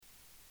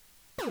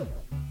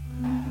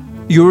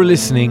You're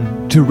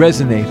listening to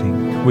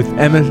Resonating with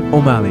Emmett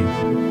O'Malley.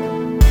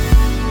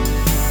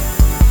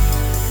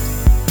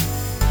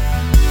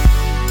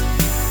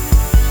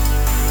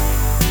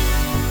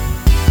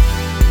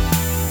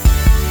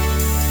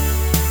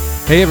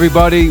 Hey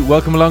everybody,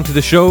 welcome along to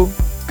the show.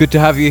 Good to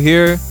have you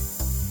here.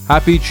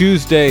 Happy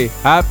Tuesday.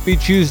 Happy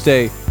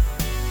Tuesday.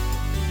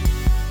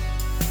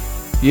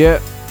 Yeah,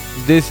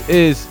 this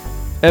is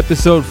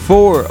episode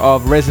 4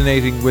 of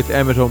Resonating with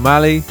Emmett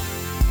O'Malley.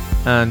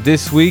 And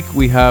this week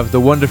we have the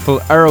wonderful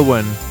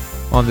Erowyn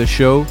on the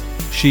show.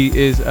 She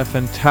is a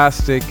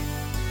fantastic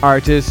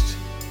artist,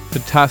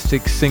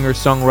 fantastic singer,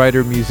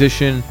 songwriter,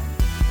 musician,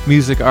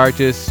 music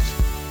artist.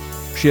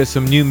 She has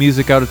some new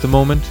music out at the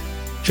moment.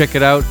 Check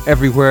it out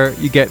everywhere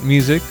you get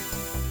music.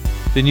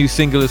 The new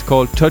single is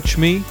called Touch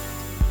Me,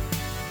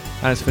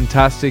 and it's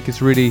fantastic.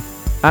 It's really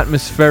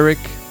atmospheric,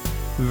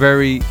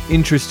 very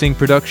interesting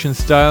production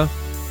style.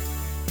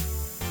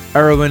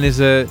 Erowyn is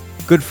a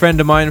good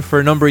friend of mine for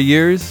a number of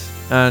years,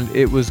 and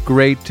it was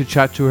great to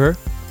chat to her.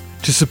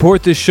 To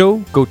support this show,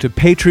 go to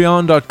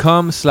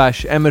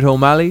patreon.com/Emmett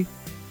O'Malley.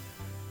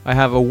 I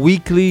have a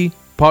weekly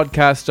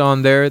podcast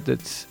on there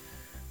that's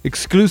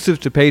exclusive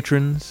to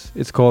patrons.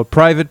 It's called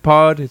Private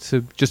Pod. It's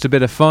just a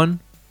bit of fun.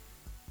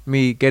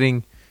 Me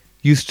getting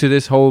used to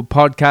this whole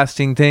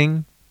podcasting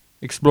thing,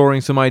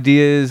 exploring some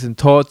ideas and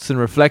thoughts and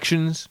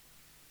reflections.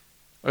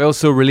 I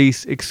also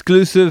release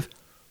exclusive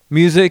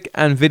music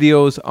and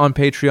videos on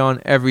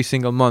Patreon every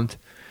single month.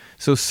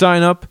 So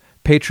sign up,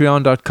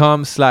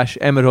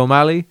 patreon.com/Emmett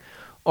O'Malley.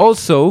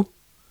 Also,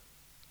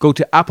 go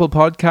to Apple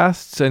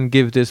Podcasts and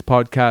give this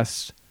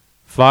podcast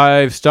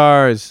 5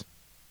 stars.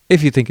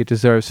 If you think it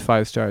deserves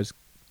 5 stars.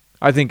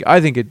 I think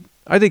it,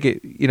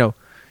 you know,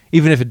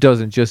 even if it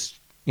doesn't, just,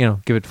 you know,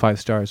 give it 5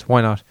 stars.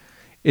 Why not?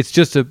 It's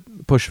just a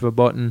push of a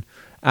button,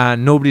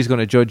 and nobody's going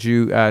to judge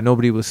you.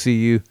 Nobody will see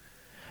you. You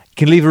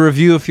can leave a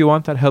review if you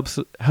want. That helps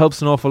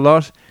an awful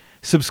lot.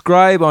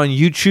 Subscribe on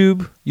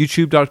YouTube,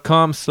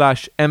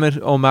 youtube.com/Emmett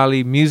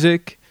O'Malley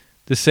Music.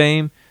 The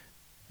same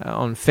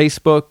on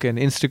Facebook and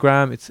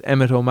Instagram. It's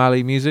Emmett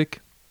O'Malley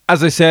Music.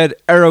 As I said,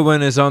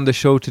 Erowyn is on the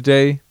show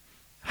today.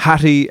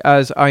 Hattie,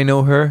 as I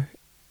know her,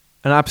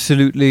 an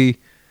absolutely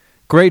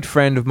great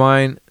friend of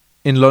mine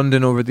in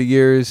London over the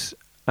years,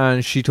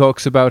 and she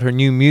talks about her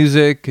new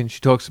music, and she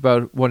talks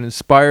about what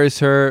inspires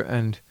her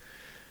and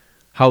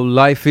how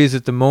life is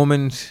at the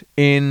moment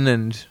in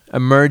and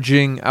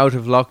emerging out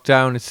of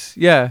lockdown.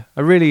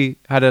 I really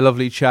had a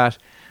lovely chat.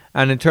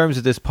 And in terms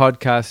of this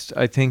podcast,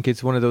 I think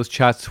it's one of those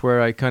chats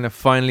where I kind of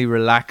finally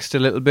relaxed a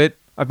little bit.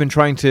 I've been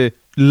trying to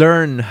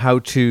learn how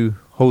to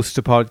host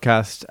a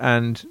podcast,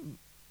 and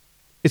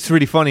it's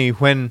really funny.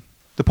 When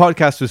the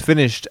podcast was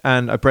finished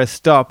and I pressed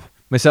stop,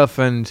 myself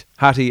and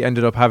Hattie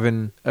ended up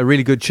having a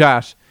really good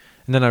chat.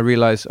 And then I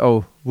realized,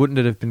 wouldn't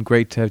it have been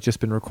great to have just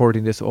been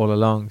recording this all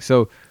along?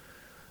 So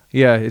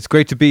yeah, it's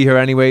great to be here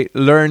anyway,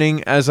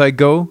 learning as I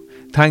go.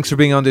 Thanks for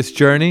being on this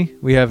journey.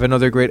 We have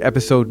another great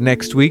episode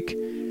next week.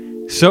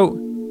 So,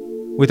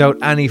 without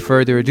any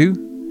further ado,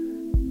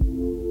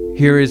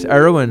 here is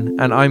Erowyn,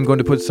 and I'm going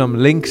to put some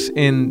links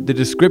in the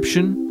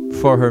description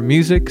for her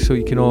music, so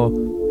you can all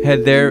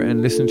head there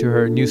and listen to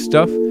her new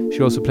stuff.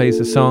 She also plays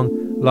a song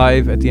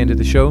live at the end of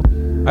the show.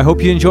 I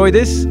hope you enjoy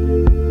this.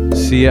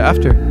 See you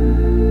after.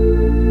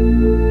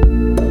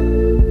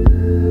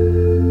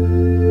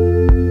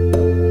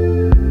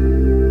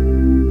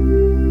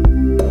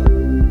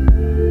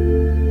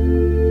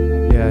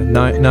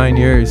 Yeah, 9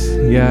 years.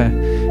 Yeah,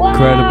 wow.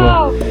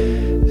 Incredible.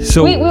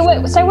 So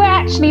we're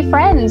actually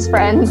friends.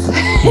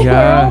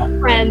 Yeah, we're all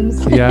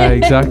friends. Yeah,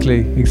 exactly.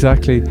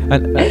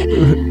 And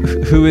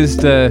who is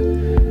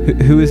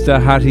the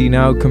Hattie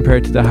now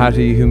compared to the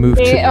Hattie who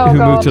moved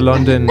to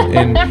London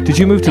in? Did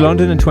you move to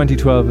London in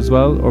 2012 as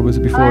well, or was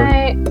it before?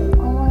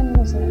 When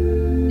was it?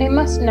 It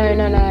must no.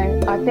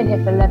 I've been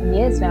here for 11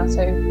 years now,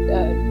 so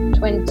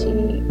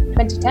 2010.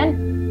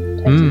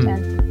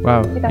 2010.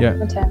 Wow.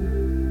 2010.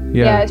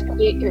 Yeah,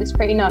 it's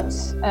pretty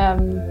nuts.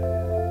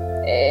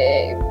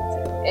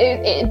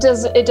 It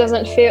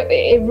doesn't feel.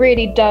 It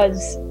really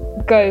does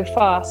go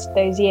fast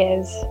those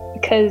years,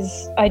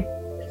 because I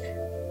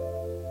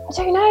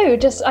don't know.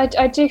 Just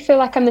I do feel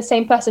like I'm the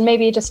same person.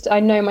 Maybe just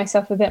I know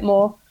myself a bit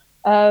more.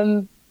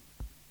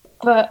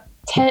 But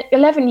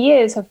 11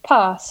 years have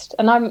passed,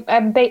 and I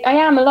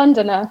am a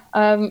Londoner.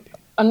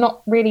 I'm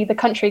not really the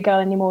country girl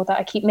anymore that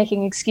I keep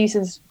making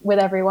excuses with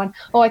everyone.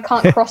 I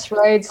can't cross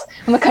roads.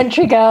 I'm a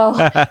country girl.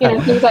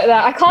 Things like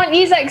that. I can't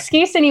use that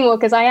excuse anymore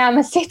because I am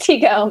a city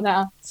girl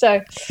now.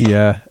 So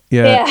yeah.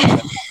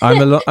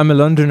 I'm a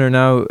Londoner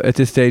now at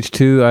this stage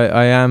too.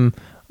 I am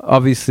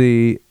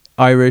obviously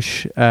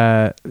Irish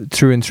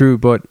through and through,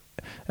 but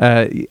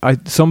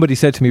somebody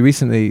said to me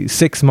recently,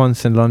 6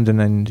 months in London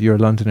and you're a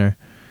Londoner.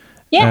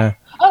 Yeah.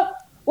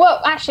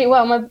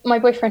 My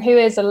boyfriend, who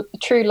is a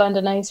true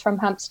Londoner, he's from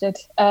Hampstead.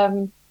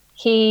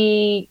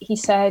 He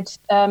said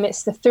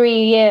it's the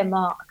 3-year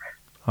mark,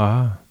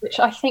 which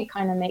I think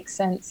kind of makes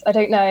sense. I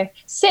don't know.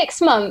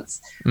 6 months.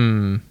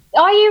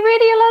 Are you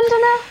really a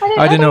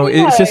Londoner? I don't know.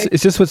 know.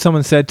 It's just what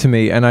someone said to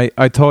me, and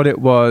I thought it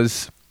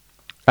was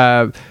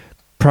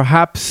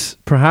perhaps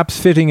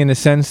fitting in a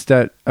sense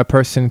that a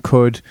person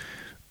could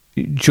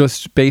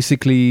just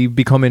basically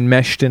become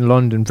enmeshed in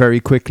London very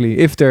quickly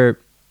if they're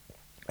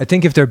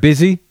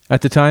busy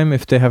at the time,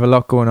 if they have a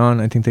lot going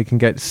on. I think they can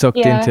get sucked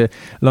into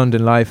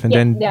London life, and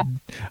then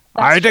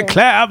I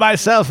declare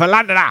myself a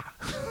Londoner.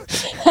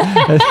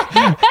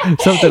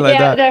 Something like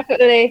that.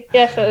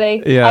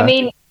 Definitely. Yeah. I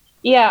mean,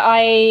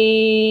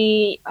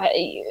 I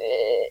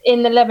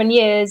in 11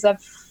 years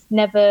I've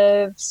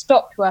never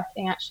stopped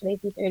working, actually,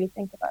 if you really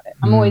think about it.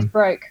 I'm always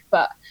broke,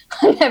 but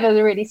I never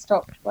really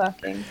stopped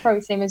working.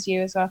 Probably same as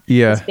you as well.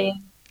 Yeah. As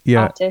being an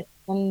artist.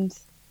 And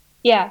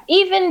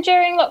even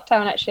during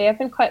lockdown, actually, I've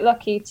been quite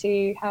lucky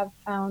to have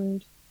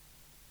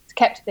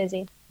kept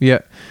busy. Yeah,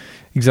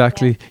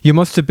 exactly. Yeah. You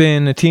must have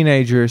been a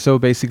teenager, so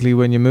basically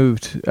when you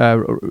moved,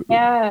 more or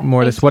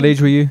less. What age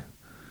were you?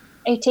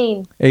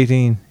 18.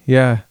 18,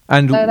 yeah.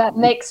 And so that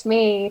makes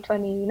me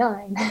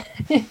 29.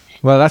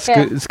 Well, that's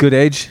good. It's good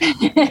age.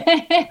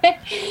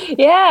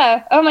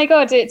 Yeah. Oh my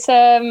God. It's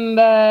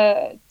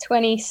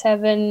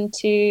 27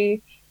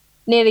 to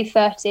nearly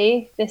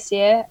 30 this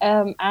year.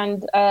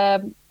 And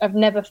I've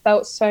never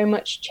felt so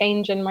much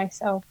change in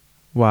myself.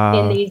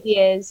 Wow. In these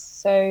years.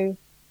 So,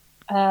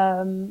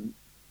 and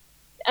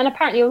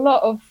apparently a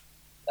lot of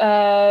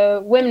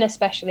women,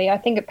 especially, I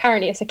think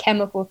apparently it's a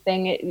chemical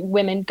thing.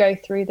 Women go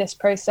through this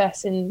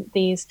process in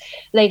these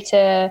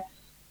later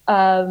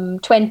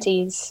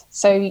 20s.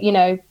 So,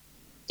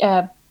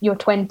 your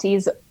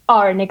 20s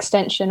are an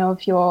extension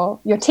of your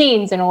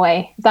teens in a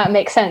way, if that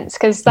makes sense.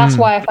 Because that's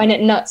why I find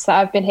it nuts that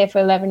I've been here for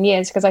 11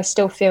 years, because I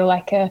still feel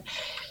like a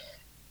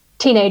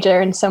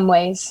teenager in some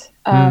ways.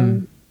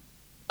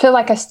 Feel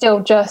like I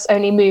still just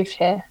only moved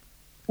here.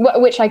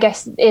 Which I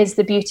guess is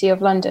the beauty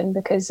of London,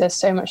 because there's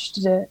so much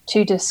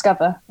to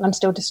discover. I'm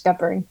still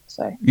discovering.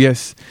 So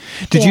yes.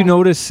 Did you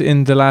notice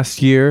in the last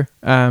year,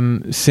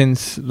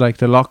 since like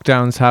the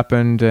lockdowns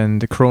happened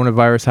and the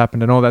coronavirus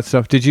happened and all that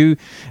stuff, did you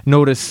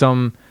notice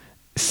some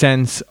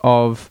sense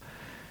of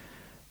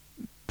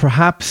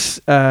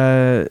perhaps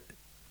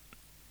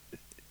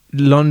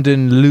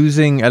London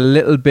losing a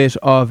little bit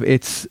of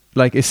its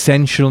like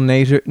essential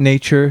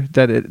nature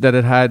that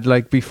it had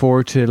like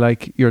before to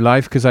like your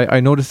life? Because I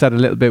noticed that a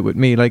little bit with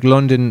me. Like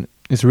London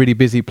is a really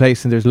busy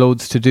place and there's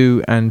loads to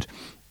do, and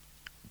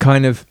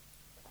kind of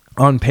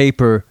on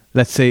paper,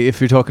 let's say if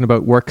you're talking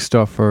about work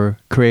stuff or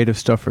creative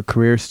stuff or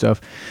career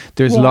stuff,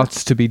 there's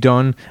lots to be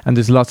done and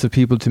there's lots of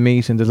people to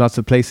meet and there's lots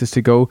of places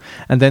to go,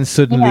 and then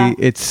suddenly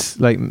it's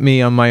like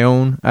me on my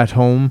own at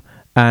home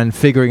and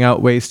figuring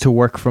out ways to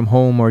work from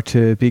home or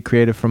to be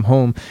creative from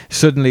home.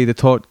 Suddenly the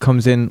thought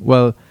comes in,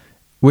 well,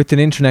 with an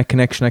internet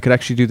connection, I could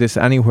actually do this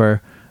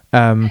anywhere.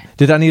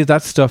 Did any of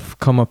that stuff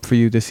come up for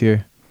you this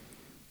year?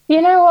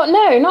 You know what?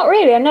 No, not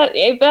really.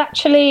 It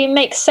actually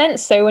makes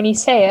sense though when you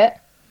say it.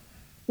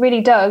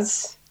 Really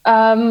does.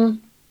 I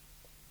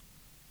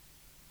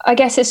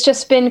guess it's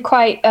just been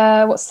quite,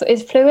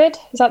 is fluid?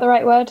 Is that the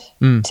right word?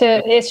 It's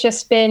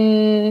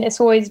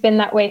always been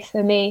that way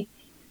for me.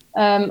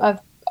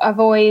 I've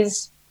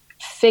always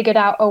figured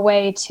out a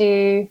way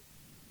to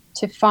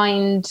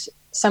find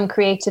some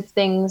creative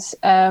things,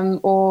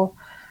 or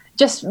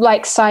just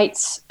like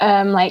sites,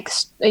 like,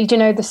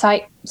 the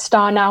site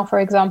Star Now, for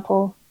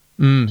example.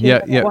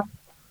 Yeah.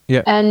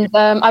 And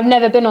I've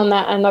never been on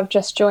that, and I've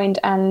just joined,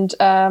 and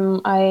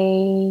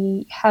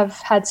I have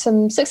had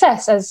some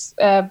success, as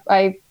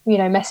I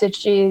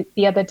messaged you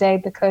the other day,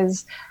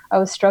 because I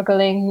was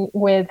struggling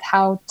with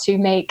how to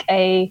make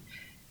a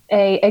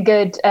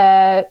good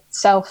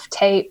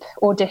self-tape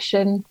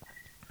audition.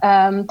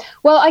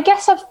 Well, I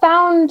guess I've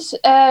found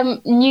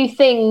new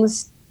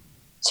things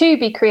to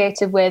be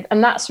creative with,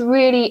 and that's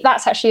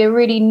actually a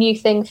really new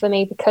thing for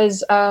me,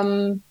 because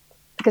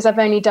I've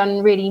only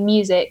done really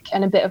music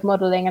and a bit of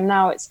modeling, and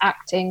now it's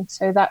acting.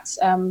 So that's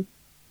and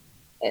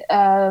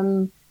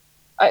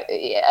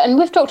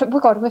we've talked a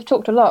lot. We've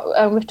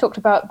talked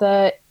about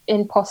the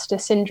imposter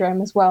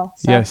syndrome as well.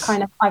 So yes.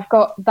 I've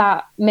got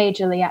that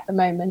majorly at the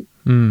moment.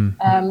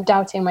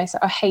 Doubting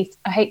myself. I hate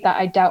that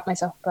I doubt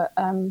myself, but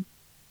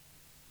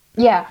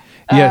yes.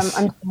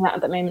 I'm doing that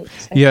at the moment.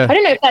 So. Yeah. I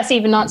don't know if that's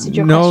even answered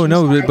your question.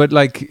 No, but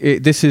like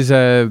this is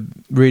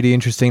really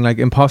interesting. Like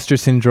imposter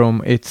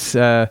syndrome, it's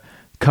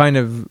kind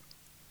of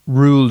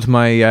ruled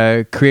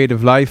my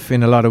creative life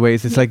in a lot of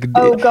ways. It's like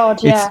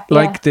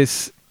like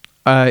this.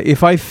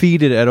 If I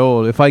feed it at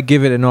all, if I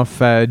give it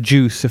enough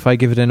juice, if I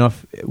give it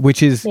enough,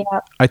 which is,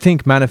 I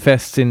think,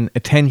 manifests in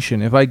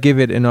attention. If I give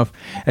it enough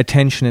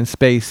attention and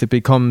space, it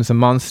becomes a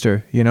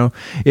monster.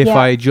 If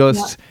I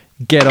just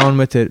get on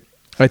with it,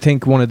 I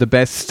think one of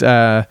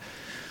the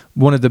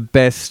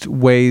best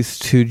ways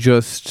to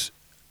just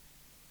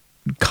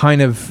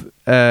kind of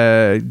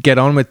get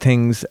on with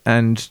things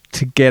and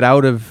to get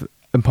out of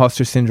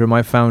imposter syndrome,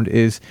 I found,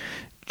 is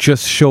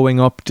just showing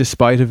up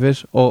despite of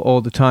it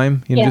all the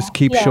time. Just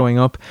keep showing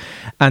up.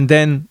 And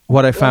then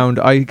what I found,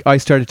 I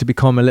started to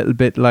become a little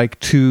bit like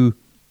too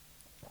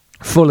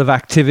full of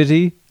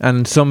activity,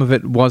 and some of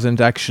it wasn't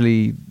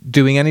actually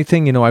doing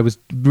anything. You know, I was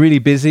really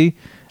busy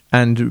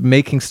and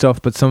making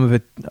stuff, but some of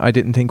it I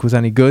didn't think was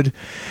any good.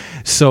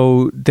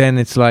 So then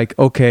it's like,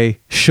 okay,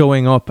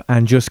 showing up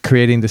and just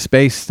creating the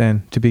space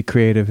then to be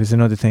creative is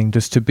another thing.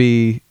 Just to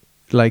be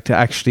like, to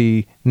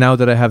actually, now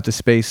that I have the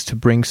space to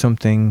bring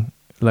something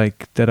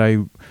like that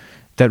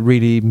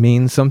really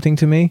means something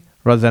to me,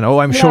 rather than, oh,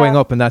 I'm showing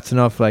up and that's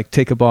enough, like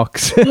tick a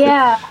box.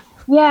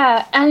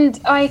 Yeah, and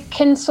I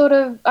can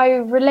I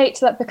relate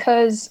to that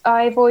because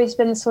I've always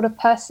been the sort of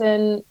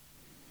person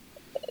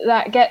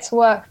that gets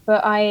work,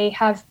 but I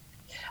have,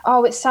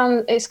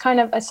 it's kind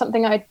of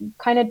something I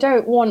kind of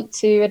don't want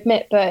to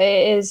admit, but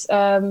it is,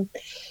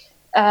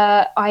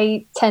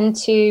 I tend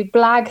to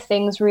blag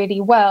things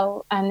really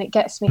well and it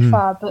gets me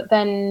far, but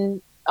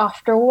then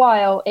after a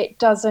while it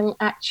doesn't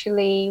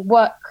actually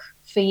work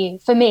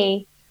for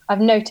me. I've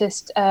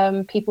noticed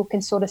people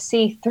can sort of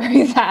see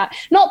through that.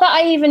 Not that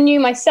I even knew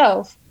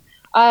myself.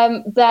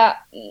 That,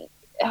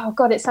 oh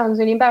God, it sounds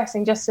really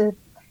embarrassing.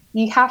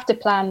 You have to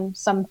plan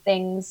some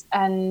things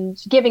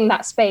and giving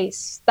that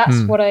space.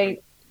 That's what I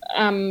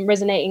am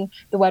resonating,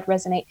 the word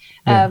resonate,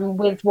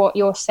 with what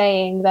you're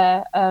saying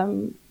there.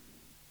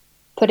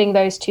 Putting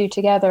those two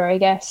together, I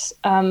guess.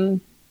 Am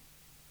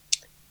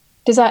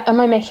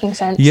I making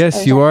sense?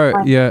 Yes, you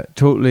are. Yeah,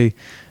 totally.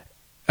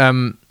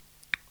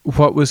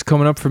 What was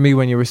coming up for me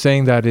when you were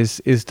saying that is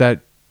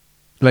that,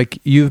 like,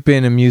 you've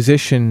been a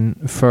musician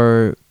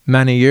for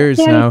many years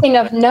now. That's the only thing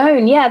I've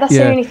known. Yeah, that's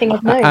the only thing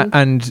I've known.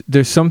 And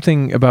there's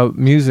something about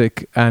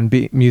music and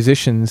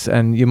musicians,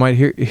 and you might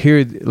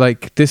hear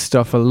like this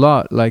stuff a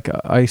lot. Like,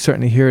 I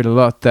certainly hear it a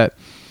lot, that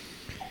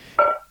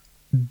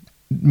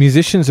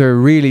musicians are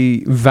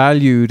really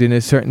valued in a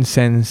certain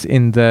sense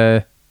in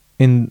the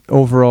kind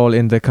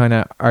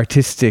of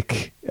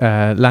artistic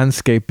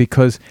landscape,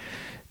 because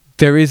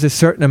there is a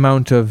certain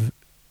amount of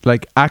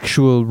like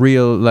actual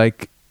real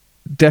like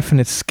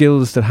definite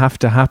skills that have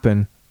to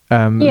happen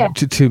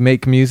to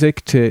make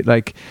music, to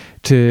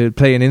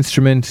play an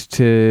instrument,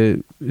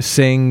 to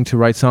sing, to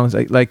write songs.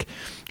 Like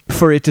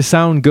for it to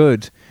sound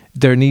good,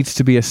 there needs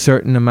to be a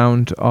certain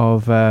amount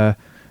of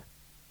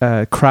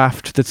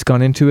craft that's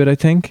gone into it, I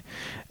think.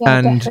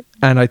 And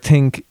I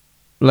think,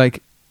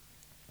 like,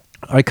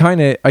 I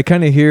kind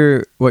of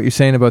hear what you're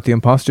saying about the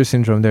imposter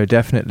syndrome there,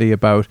 definitely,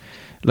 about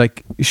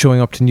like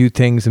showing up to new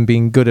things and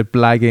being good at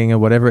blagging or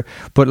whatever.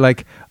 But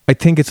like, I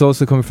think it's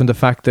also coming from the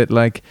fact that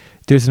like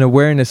there's an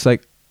awareness,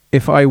 like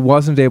if I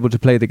wasn't able to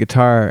play the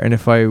guitar and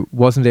if I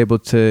wasn't able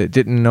to,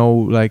 didn't know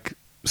like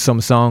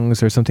some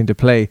songs or something to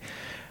play,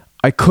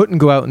 I couldn't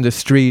go out in the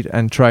street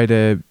and try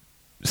to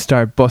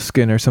start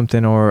busking or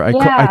something, or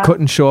I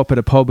couldn't show up at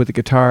a pub with a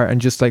guitar and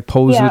just like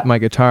pose with my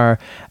guitar.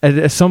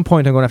 At some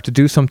point I'm going to have to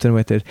do something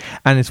with it.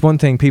 And it's one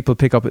thing people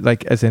pick up,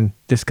 like, as in,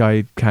 this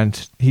guy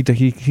can't, he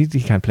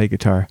can't play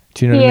guitar.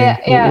 Do you know what I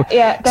mean?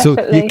 Yeah, so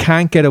definitely. you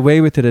can't get away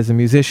with it as a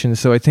musician.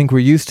 So I think we're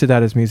used to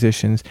that as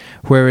musicians,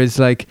 whereas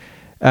like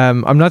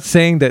I'm not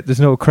saying that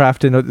there's no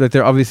craft in, that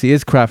there obviously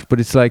is craft, but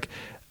it's like,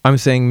 I'm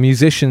saying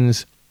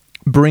musicians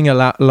bring a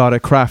lot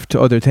of craft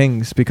to other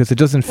things, because it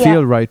doesn't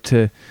feel right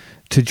to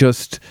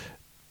just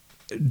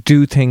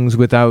do things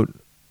without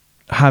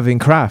having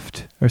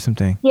craft or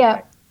something.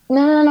 Yeah.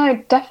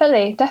 No,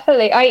 definitely.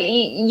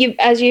 You,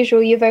 as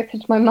usual, you've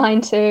opened my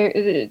mind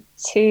to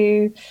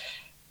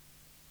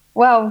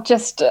well,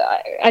 just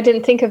I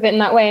didn't think of it in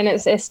that way, and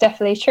it's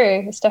definitely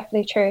true. It's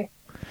definitely true.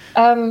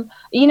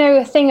 You know,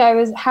 a thing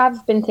I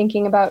have been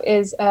thinking about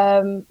is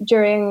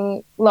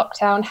during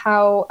lockdown,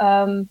 how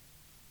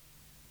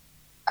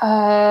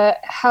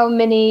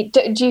many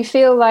do you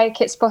feel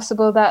like it's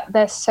possible that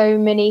there's so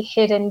many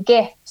hidden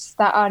gifts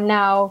that are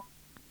now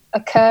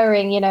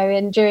occurring, you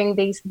know, during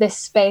this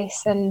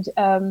space, and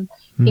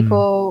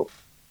people,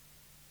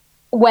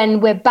 when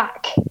we're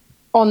back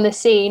on the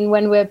scene,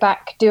 when we're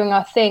back doing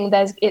our thing,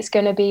 it's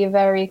going to be a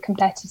very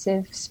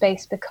competitive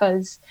space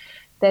because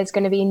there's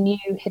going to be new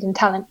hidden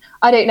talent.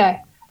 I don't know.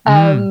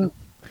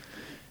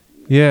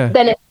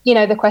 Then it's, you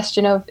know, the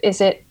question of,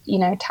 is it, you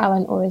know,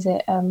 talent, or is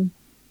it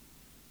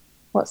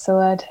what's the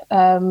word?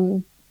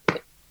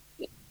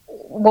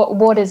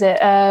 What is it?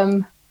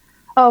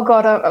 Oh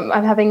God,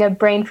 I'm having a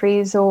brain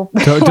freeze, or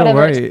don't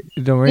worry.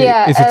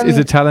 Yeah, is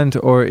it talent,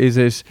 or is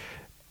it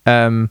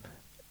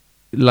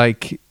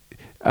like,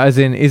 as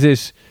in, is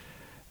it?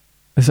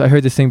 I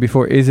heard this thing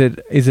before. Is it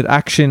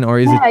action, or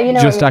is it, you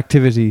know, just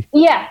activity?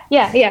 Yeah,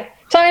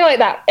 something like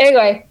that.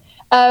 Anyway,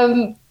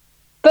 but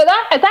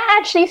that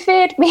actually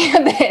feared me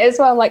a bit as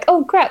well. I'm like,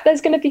 oh crap,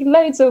 there's going to be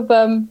loads of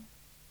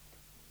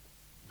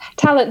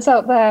talents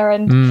out there,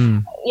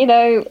 and you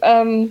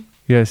know,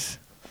 yes.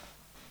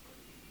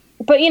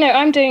 But you know,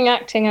 I'm doing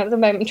acting at the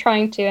moment,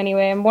 trying to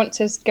anyway, and want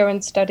to go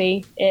and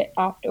study it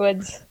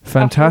afterwards.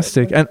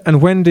 Fantastic.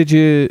 And when did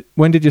you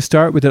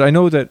start with it? I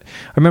know that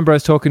I remember I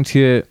was talking to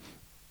you,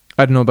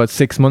 I don't know, about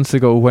 6 months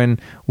ago, when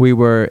we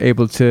were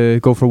able to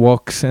go for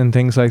walks and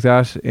things like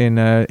that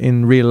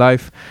in real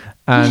life,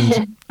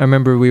 and I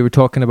remember we were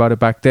talking about it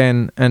back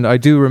then, and I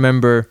do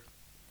remember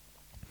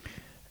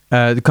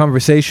the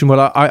conversation.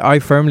 Well, I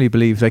firmly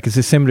believe, like,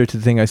 it's similar to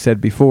the thing I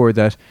said before,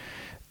 that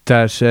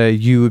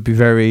you would be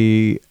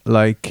very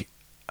like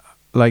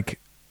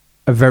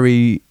a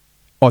very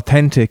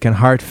authentic and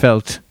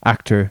heartfelt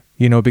actor,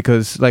 you know,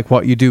 because like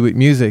what you do with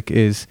music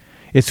is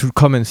it's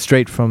coming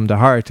straight from the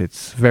heart.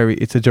 It's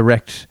a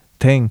direct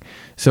thing.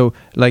 So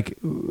like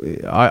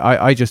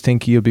I just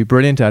think you'll be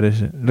brilliant at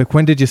it. Like,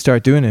 when did you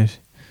start doing it?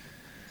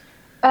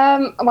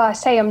 Well, I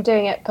say I'm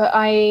doing it, but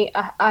I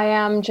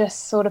am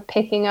just sort of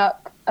picking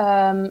up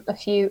a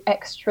few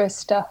extra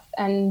stuff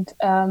and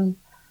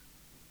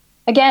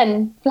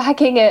again,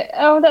 flagging it.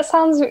 Oh, this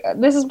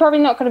is probably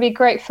not going to be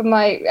great for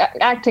my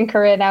acting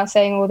career now,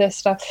 saying all this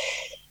stuff.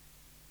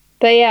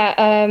 But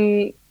yeah,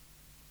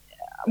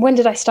 when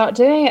did I start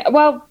doing it?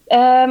 Well,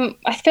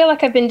 I feel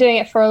like I've been doing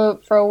it for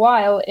a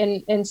while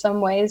in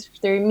some ways,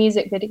 through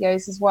music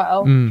videos as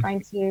well,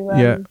 trying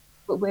to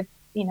work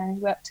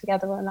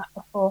together on that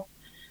before.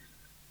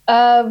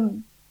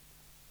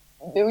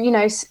 You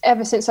know,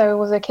 ever since I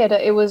was a kid,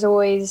 it was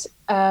always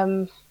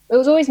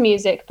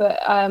music,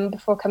 but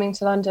before coming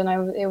to London,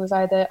 it was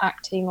either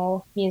acting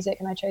or music,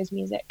 and I chose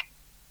music.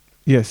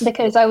 Yes.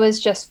 Because I was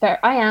just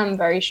I am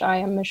very shy.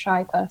 I'm a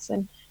shy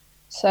person.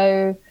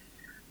 So,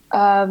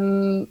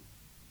 now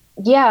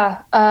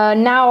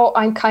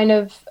I'm kind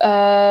of,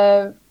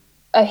 I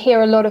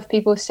hear a lot of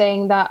people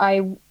saying that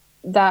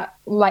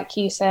like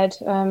you said,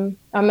 I'm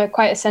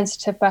quite a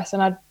sensitive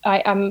person.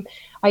 I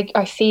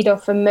feed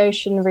off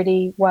emotion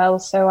really well,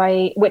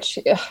 which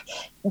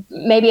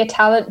maybe a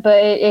talent,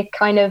 but it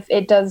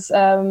does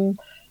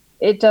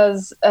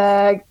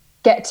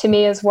get to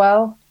me as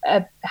well,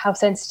 how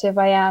sensitive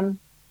I am.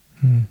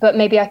 But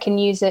maybe I can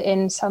use it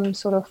in some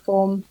sort of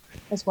form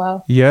as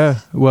well. Yeah,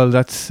 well,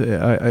 that's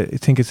I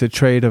think it's a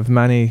trait of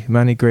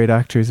many great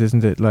actors,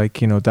 isn't it?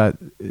 Like, you know, that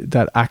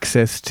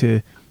access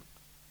to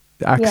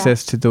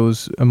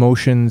those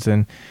emotions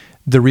and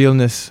the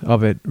realness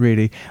of it,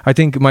 really. I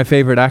think my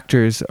favorite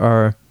actors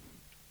are,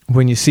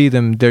 when you see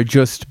them, they're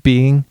just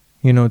being,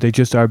 you know, they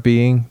just are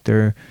being.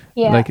 They're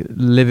like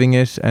living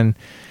it, and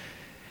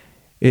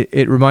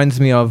it reminds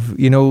me of,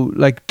 you know,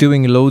 like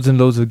doing loads and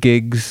loads of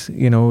gigs,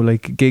 you know,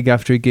 like gig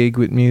after gig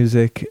with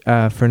music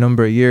for a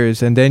number of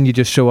years, and then you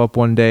just show up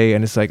one day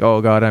and it's like, oh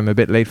God, I'm a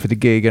bit late for the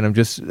gig, and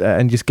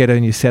and just get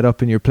in, you set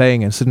up and you're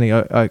playing, and suddenly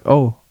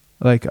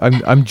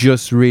I'm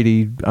just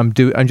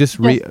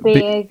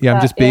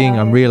being.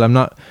 I'm real. I'm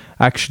not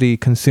actually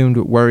consumed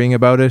with worrying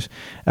about it.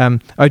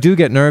 I do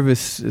get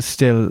nervous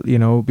still, you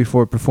know,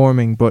 before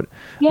performing, but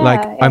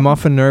I'm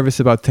often nervous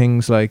about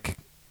things like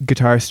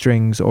guitar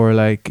strings, or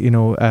like, you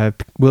know,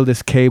 will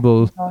this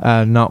cable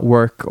not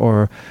work,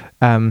 or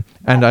and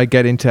I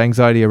get into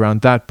anxiety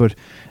around that. But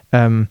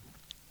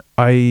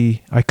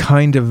I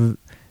kind of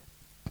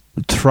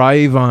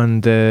thrive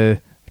on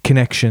the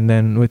connection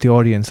then with the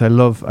audience. I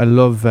love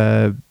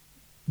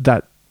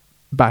that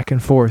back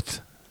and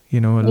forth,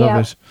 you know. I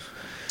love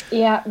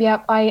it.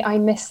 I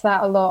miss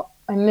that a lot.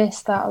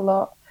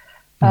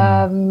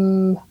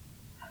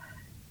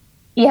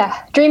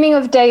 Dreaming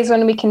of days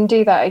when we can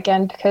do that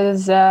again,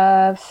 because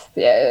I've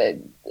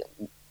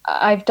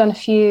done a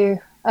few,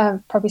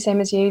 probably same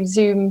as you,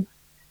 Zoom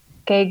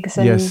gigs,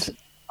 and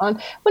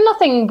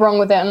nothing wrong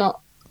with it. I'm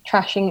not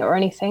trashing it or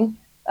anything.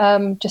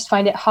 Just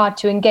find it hard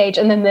to engage,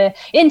 and then the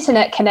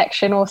internet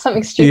connection or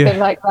something stupid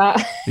like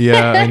that.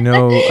 I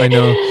know.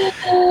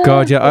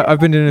 God, yeah, I've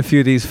been doing a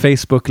few of these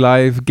Facebook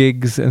Live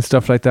gigs and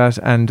stuff like that,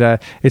 and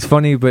it's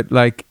funny, but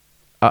like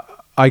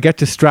I get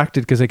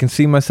distracted because I can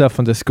see myself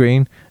on the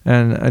screen,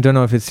 and I don't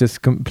know if it's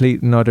just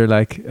complete and utter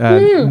like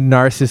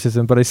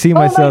narcissism, but I see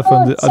myself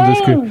on the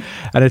screen,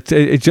 and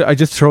it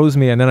just throws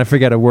me, and then I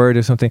forget a word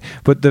or something.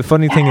 But the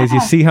funny thing is,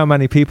 you see how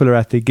many people are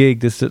at the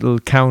gig, this little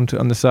count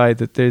on the side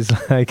that there's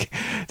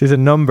a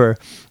number,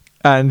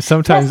 and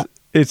sometimes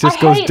it just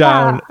goes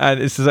down,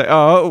 and it's just like,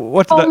 oh,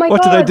 what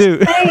did I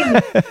do?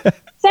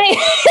 Same.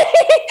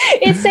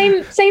 It's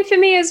same for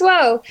me as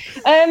well.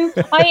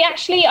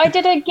 I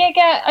did a gig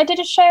I did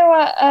a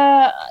show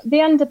at the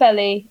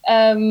Underbelly,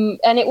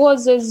 and it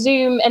was a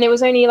Zoom, and it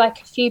was only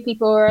like a few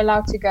people were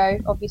allowed to go,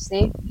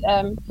 obviously,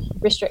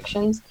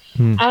 restrictions.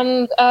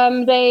 And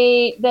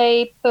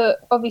they put,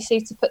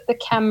 obviously, to put the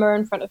camera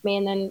in front of me,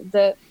 and then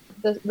the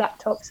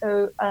laptop.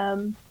 So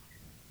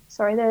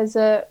sorry, there's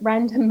a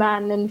random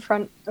man in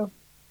front of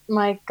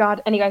my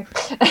God. Anyway.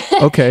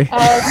 Okay.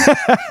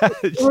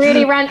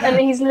 Really random, and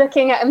he's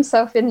looking at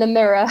himself in the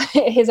mirror,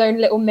 his own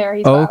little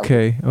mirror.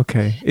 Okay.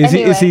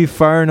 Is he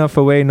far enough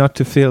away not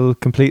to feel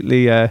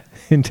completely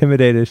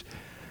intimidated?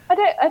 I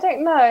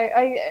don't know.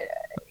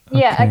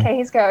 Okay,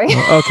 he's going.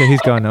 Okay,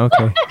 he's gone.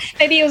 Okay.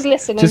 Maybe he was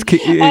listening. Just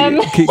keep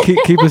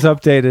us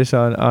updated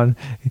on.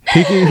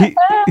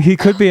 He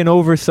could be an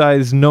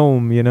oversized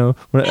gnome, you know.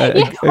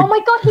 Oh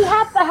my God, he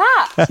had the hat.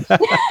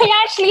 He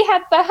actually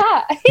had the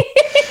hat.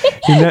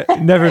 He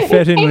never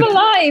fit in.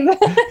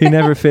 He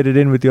never fitted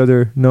in with the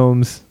other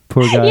gnomes.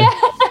 Poor guy. Yeah.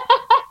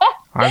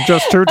 I'm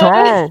just too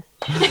tall.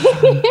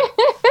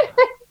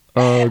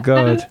 Oh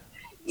God.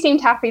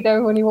 seemed happy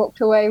though when he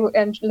walked away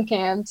and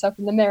looking at himself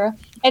in the mirror.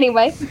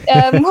 Anyway,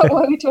 what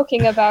were we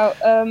talking about?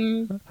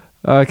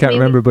 I can't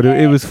remember, but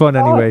it was fun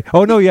anyway.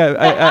 Oh no,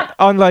 yeah,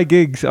 online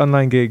gigs.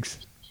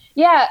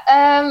 Yeah,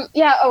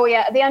 Oh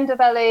yeah, at the end of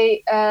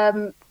LA,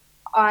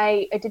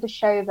 I did a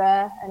show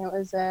there, and it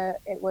was a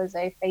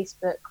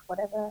Facebook,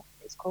 whatever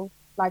it's called,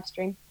 live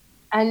stream.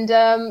 And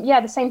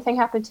the same thing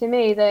happened to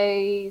me.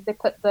 They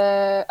put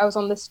I was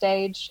on the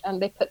stage,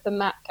 and they put the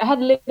Mac. I had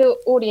a little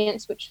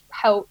audience, which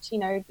helped,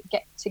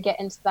 get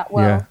into that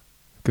world. Yeah,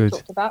 good.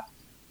 Talked about,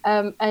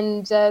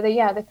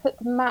 they put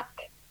the Mac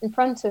in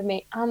front of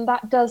me, and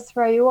that does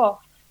throw you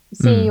off. You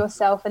see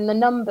yourself and the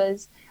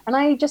numbers, and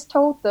I just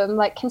told them,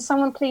 like, can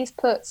someone please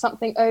put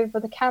something over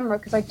the camera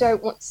because I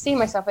don't want to see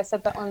myself. I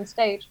said that on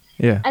stage.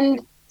 Yeah.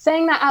 And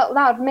saying that out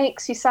loud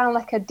makes you sound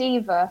like a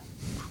diva,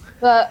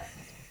 but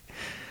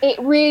it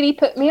really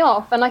put me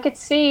off, and I could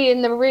see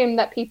in the room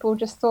that people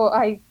just thought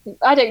I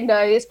don't know.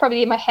 It's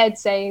probably in my head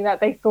saying that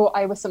they thought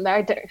I was something.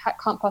 I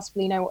can't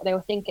possibly know what they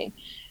were thinking.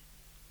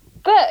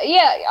 But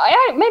yeah,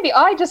 maybe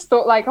I just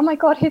thought, like, oh my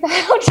God, who the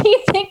hell do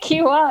you think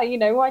you are?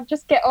 I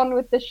just get on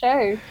with the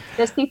show.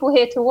 There's people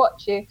here to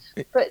watch you,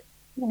 but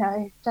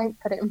don't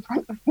put it in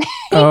front of me.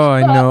 Oh,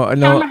 I know. The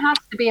camera has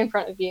to be in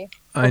front of you.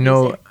 I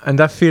know, and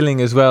that feeling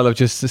as well of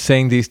just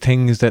saying these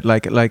things that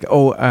that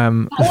will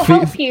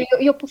help you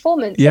your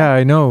performance. Yeah,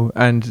 I know,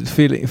 and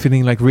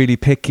feeling like really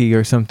picky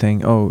or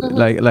something. Oh,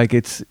 like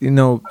it's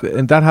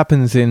and that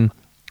happens in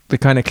the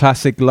kind of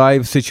classic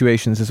live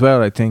situations as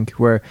well, I think,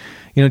 where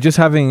just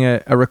having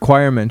a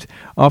requirement,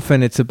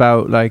 often it's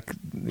about like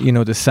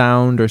the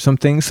sound or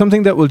something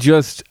that will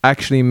just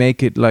actually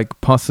make it like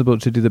possible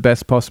to do the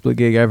best possible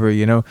gig ever,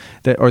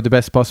 or the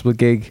best possible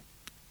gig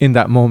in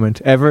that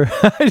moment ever.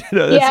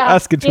 That's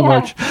asking too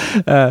much.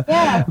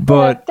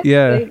 But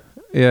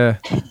yeah.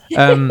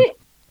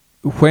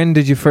 When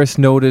did you first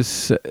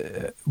notice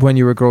when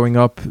you were growing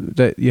up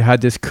that you had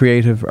this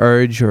creative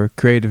urge or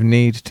creative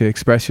need to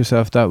express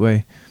yourself that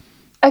way?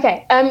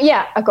 Okay.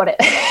 I got it.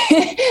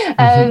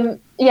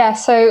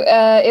 So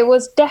it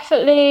was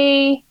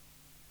definitely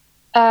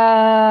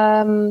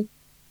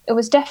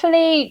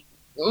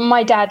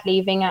my dad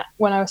leaving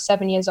when I was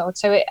 7 years old.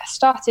 So it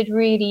started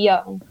really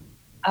young.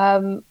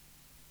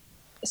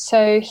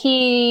 So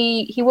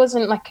he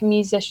wasn't like a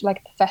musician,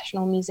 like a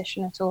professional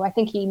musician at all. I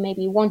think he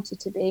maybe wanted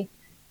to be,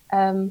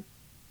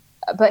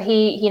 but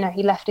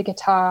he left a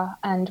guitar,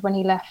 and when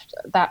he left,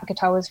 that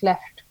guitar was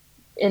left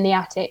in the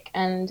attic,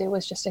 and it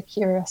was just a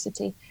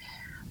curiosity.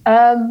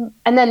 And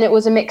then it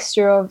was a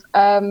mixture of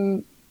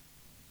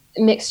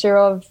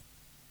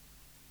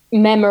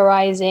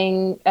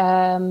memorizing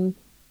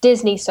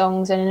Disney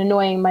songs and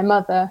annoying my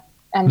mother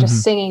and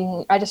just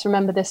singing. I just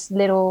remember this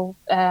little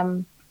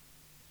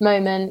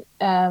moment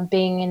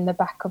being in the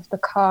back of the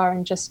car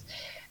and just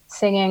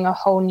singing A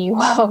Whole New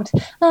World,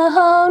 a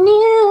whole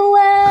new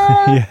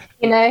world,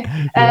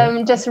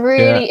 just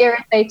really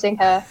irritating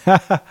her.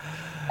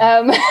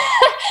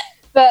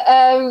 But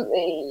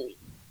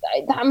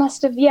that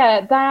must have,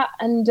 that,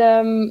 and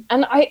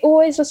I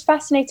always was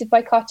fascinated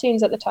by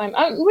cartoons at the time.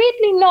 I'm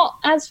weirdly not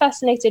as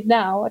fascinated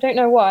now. I don't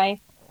know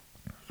why,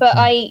 but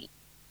I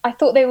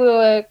thought they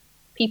were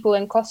people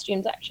in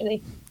costumes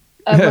actually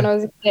when I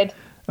was a kid.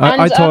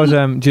 I thought,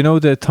 do you know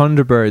the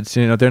Thunderbirds?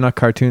 They're not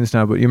cartoons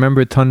now, but you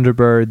remember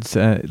Thunderbirds,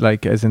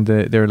 like as in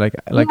they're like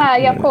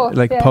of course,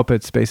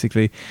 puppets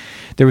basically.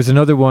 There was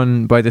another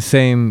one by the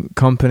same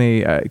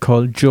company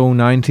called Joe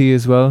 90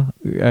 as well.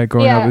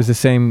 Growing up, it was the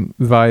same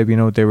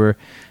vibe. They were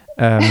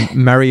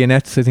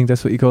marionettes, I think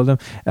that's what you call them.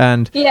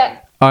 And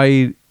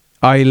I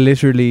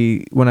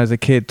literally, when I was a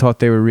kid, thought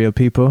they were real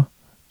people.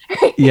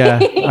 Yeah,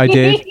 I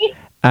did.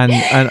 And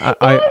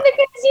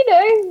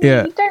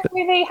you don't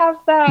really have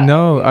that.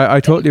 No, I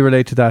totally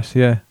relate to that.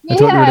 Yeah, I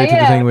totally relate to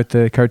the thing with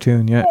the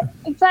cartoon. Yeah,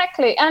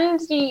 exactly.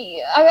 And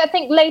I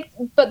think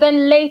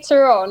then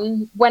later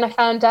on, when I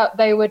found out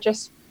they were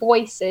just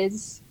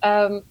voices,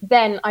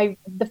 then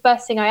the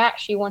first thing I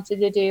actually wanted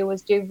to do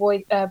was do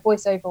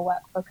voiceover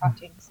work for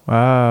cartoons.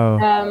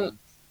 Wow.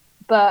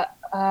 But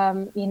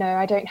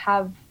I don't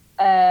have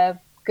a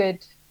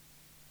good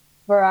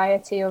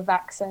variety of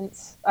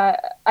accents.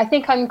 I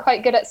think I'm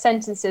quite good at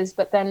sentences,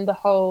 but then the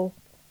whole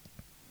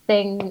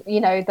thing,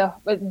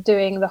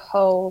 doing the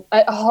whole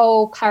a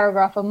whole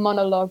paragraph, a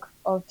monologue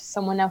of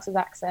someone else's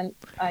accent,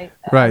 I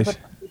would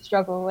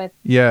struggle with.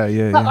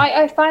 But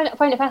I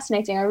find it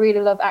fascinating. I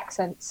really love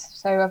accents,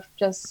 so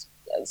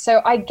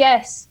I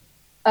guess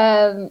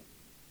my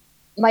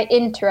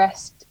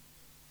interest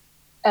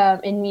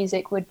in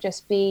music would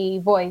just be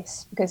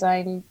voice, because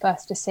I'm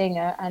first a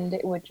singer, and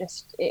it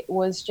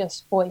was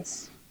just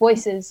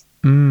voices,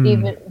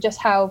 even just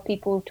how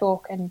people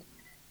talk. And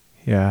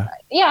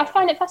I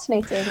find it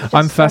fascinating.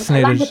 I'm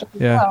fascinated.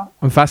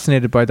 I'm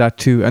fascinated by that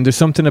too. And there's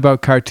something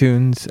about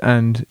cartoons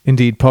and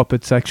indeed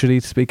puppets,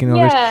 actually, speaking of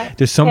it,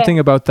 there's something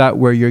about that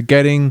where you're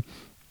getting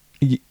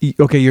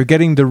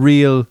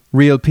the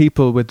real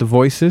people with the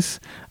voices,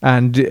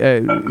 and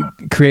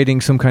creating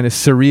some kind of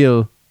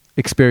surreal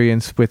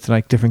experience with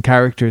like different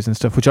characters and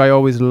stuff, which I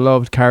always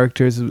loved.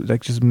 Characters,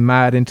 like just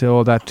mad into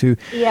all that too.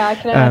 Yeah, I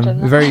can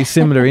imagine that. Very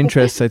similar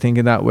interests, I think,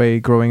 in that way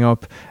growing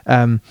up.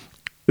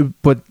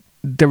 But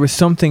there was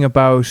something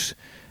about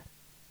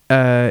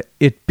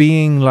it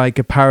being like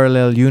a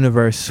parallel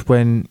universe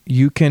when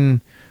you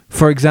can,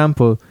 for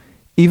example,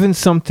 even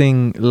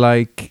something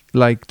like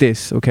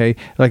this, okay?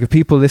 Like if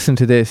people listen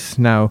to this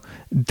now,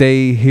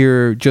 they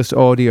hear just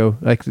audio,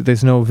 like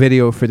there's no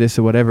video for this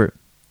or whatever.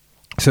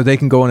 So they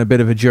can go on a bit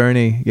of a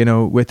journey, you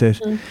know, with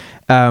it.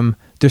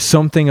 There's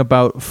something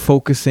about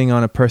focusing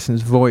on a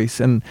person's voice,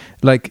 and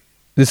like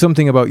there's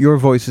something about your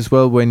voice as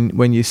well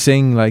when you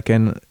sing. Like,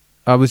 and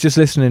I was just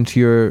listening to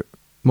your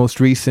most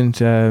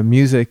recent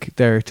music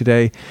there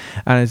today,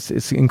 and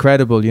it's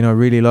incredible. You know,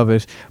 really love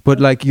it.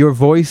 But like your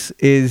voice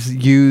is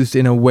used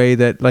in a way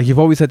that, like, you've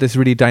always had this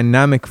really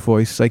dynamic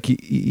voice. Like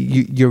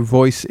your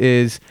voice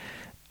is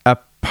a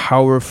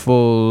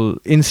powerful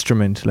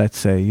instrument, let's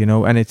say, you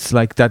know, and it's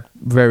like that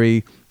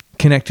very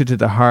connected to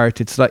the heart.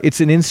 It's like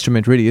it's an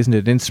instrument, really, isn't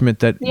it? An instrument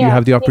that you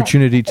have the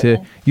opportunity to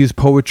use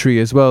poetry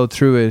as well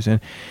through it, and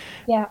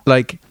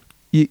like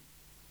you,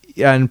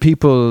 and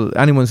people,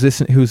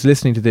 who's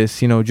listening to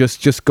this, you know,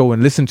 just go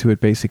and listen to it.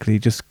 Basically,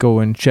 just go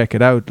and check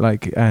it out,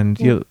 like, and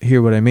you'll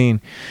hear what I mean.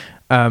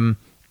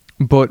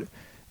 But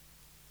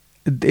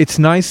it's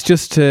nice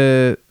just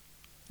to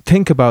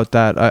think about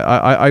that.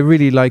 I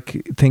really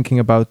like thinking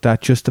about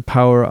that, just the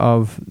power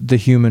of the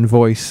human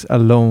voice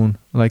alone,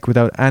 like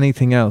without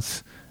anything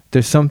else.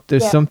 There's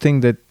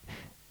something that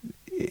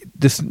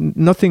there's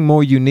nothing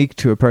more unique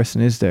to a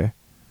person, is there?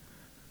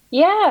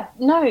 Yeah,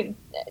 no,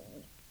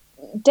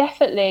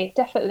 definitely.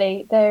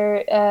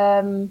 There,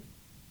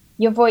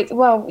 your voice.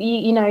 Well,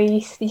 you know,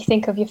 you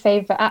think of your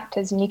favorite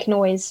actors, and you can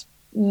always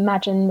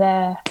imagine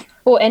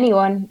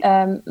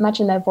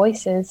imagine their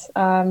voices.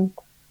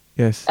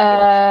 Yes.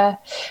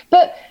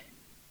 But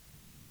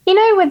you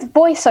know, with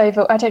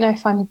voiceover, I don't know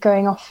if I'm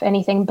going off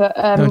anything, but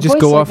no, just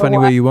go off any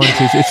way you want.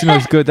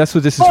 It's good. That's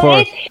what this is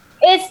for.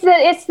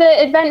 It's the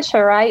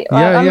adventure, right?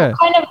 Yeah.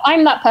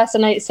 I'm that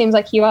person. It seems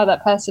like you are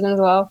that person as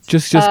well.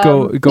 Just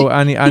go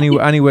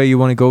any way you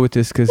want to go with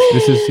this, because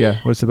this is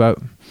what it's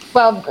about.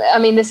 Well, I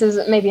mean, this is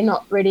maybe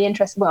not really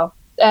interesting. Well,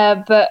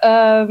 but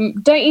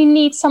don't you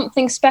need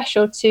something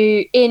special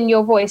in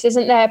your voice?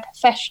 Isn't there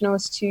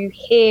professionals to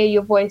hear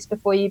your voice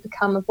before you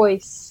become a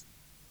voice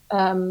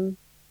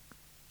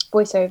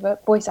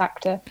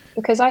actor?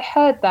 Because I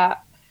heard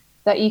that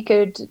you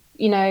could,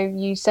 you know,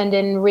 you send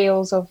in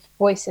reels of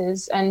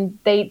voices, and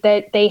they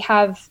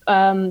have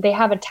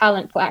a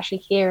talent for actually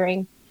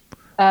hearing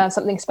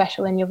something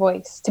special in your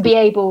voice to be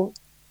able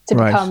to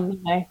become, you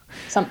know,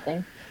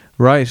 something.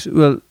 Right.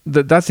 Well,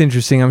 that's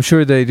interesting. I'm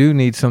sure they do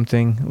need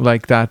something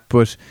like that.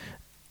 But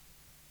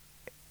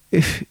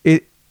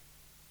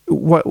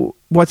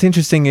what's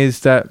interesting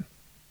is that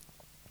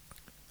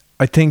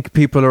I think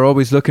people are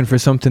always looking for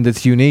something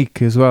that's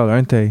unique as well,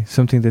 aren't they?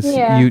 Something that's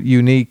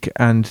unique,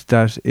 and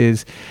that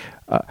is,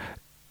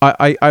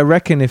 I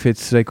reckon if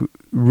it's like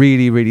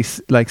really, really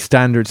like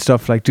standard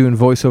stuff, like doing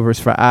voiceovers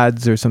for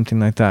ads or something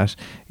like that,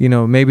 you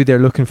know, maybe they're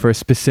looking for a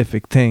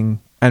specific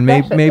thing. And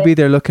maybe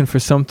they're looking for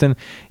something.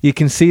 You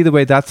can see the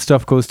way that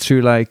stuff goes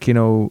through, like, you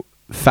know,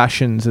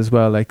 fashions as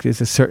well. Like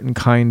there's a certain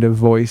kind of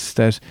voice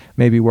that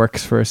maybe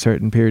works for a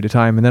certain period of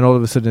time, and then all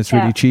of a sudden it's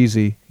really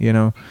cheesy, you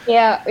know.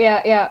 Yeah,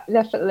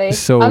 definitely.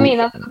 So I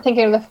mean, I'm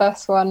thinking of the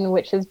first one,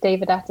 which is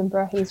David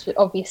Attenborough. He's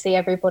obviously,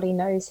 everybody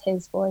knows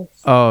his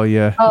voice. Oh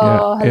yeah. I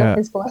love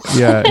his voice.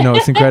 Yeah, no,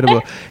 it's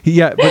incredible. But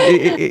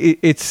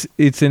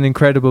it's an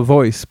incredible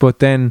voice. But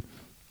then,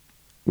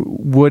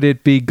 would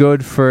it be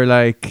good for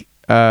like?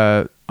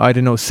 I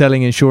don't know,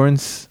 selling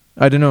insurance?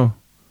 I don't know.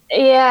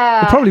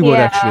 Yeah. It probably would,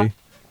 actually.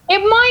 It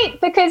might,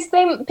 because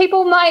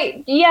people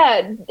might,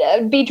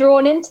 be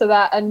drawn into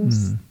that and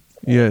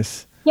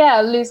yes.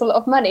 lose a lot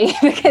of money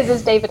because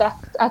of David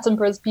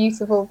Attenborough's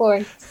beautiful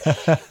voice.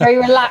 Very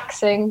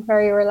relaxing.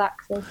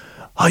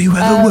 Are you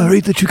ever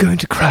worried that you're going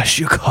to crash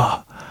your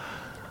car?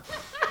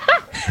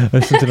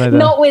 Or something like that.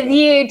 Not with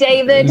you,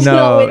 David.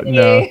 No, not with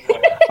you.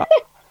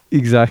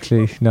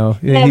 Exactly. No,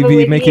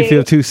 he'd make you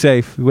feel too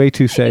safe, way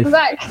too safe.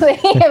 Exactly,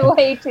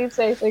 way too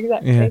safe.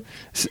 Exactly.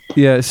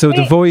 Yeah. So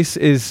the voice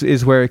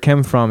is where it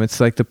came from.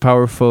 It's like the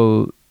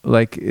powerful,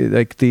 like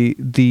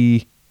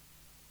the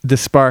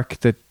spark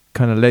that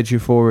kind of led you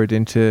forward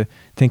into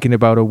thinking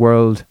about a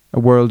world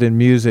in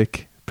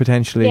music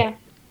potentially. Yeah.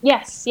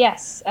 Yes.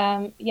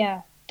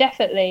 Yeah.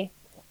 Definitely.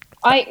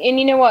 And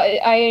you know what?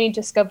 I only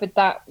discovered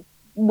that.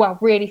 Well,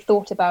 really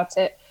thought about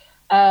it.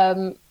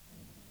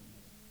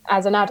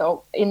 As an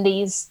adult in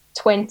these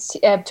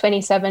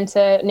 27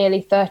 to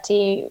nearly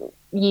 30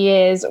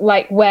 years,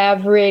 like where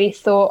I've really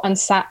thought and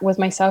sat with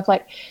myself,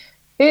 like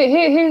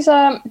who's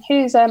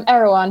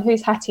Erwan,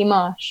 who's Hattie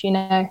Marsh, you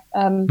know,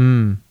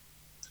 and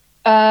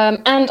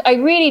I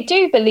really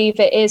do believe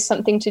it is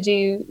something to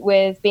do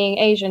with being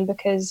Asian,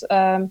 because if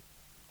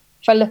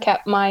I look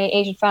at my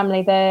Asian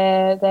family,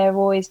 they've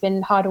always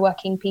been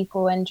hardworking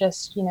people and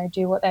just, you know,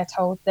 do what they're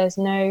told.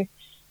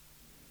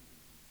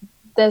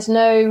 there's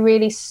no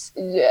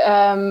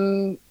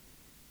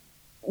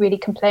really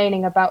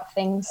complaining about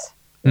things.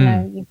 You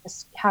know, you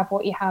just have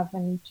what you have,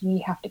 and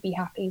you have to be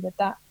happy with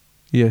that.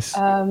 Yes.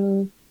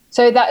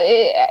 So that,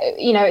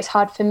 you know, it's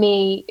hard for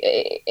me.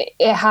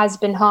 It has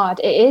been hard.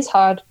 It is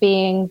hard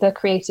being the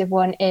creative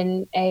one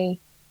in a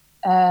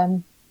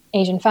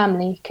Asian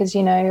family, because,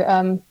 you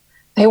know,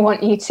 they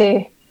want you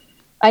to.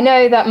 I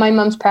know that my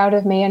mum's proud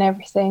of me and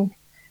everything,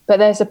 but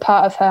there's a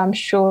part of her, I'm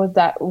sure,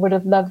 that would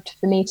have loved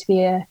for me to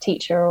be a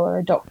teacher or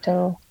a doctor.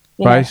 Or,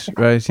 right.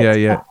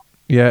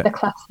 Yeah. The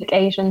classic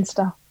Asian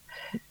stuff.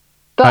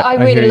 But I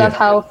really love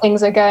how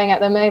things are going at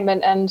the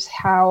moment, and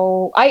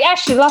how I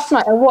actually last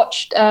night I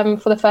watched for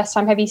the first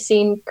time. Have you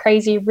seen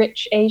Crazy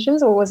Rich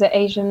Asians, or was it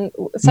Asian?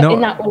 No, in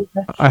that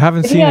order? I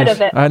haven't seen heard it.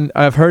 Of it. And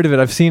I've heard of it.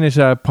 I've seen it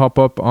pop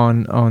up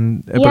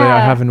on but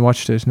I haven't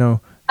watched it. No.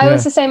 I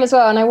was the same as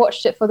well, and I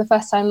watched it for the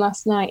first time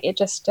last night. It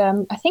just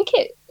I think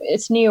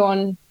it's new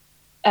on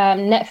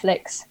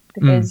Netflix,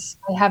 because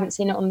I haven't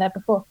seen it on there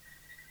before,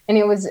 and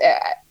it was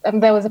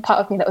there was a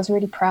part of me that was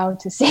really proud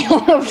to see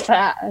all of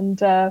that, and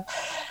to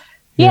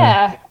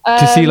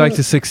see like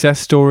the success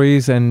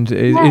stories, and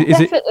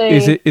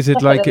is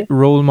it like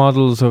role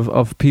models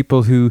of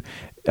people who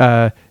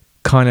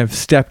kind of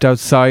stepped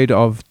outside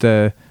of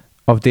the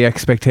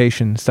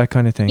expectations, that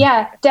kind of thing?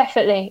 Yeah,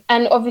 definitely.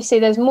 And obviously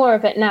there's more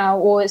of it now,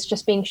 or it's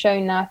just being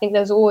shown now. I think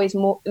there's always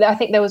more. I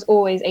think there was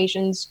always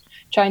Asians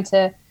trying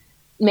to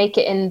make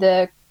it in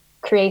the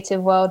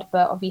creative world,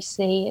 but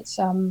obviously it's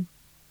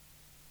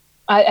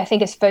I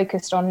think it's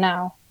focused on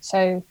now,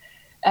 so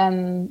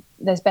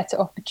there's better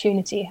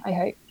opportunity, I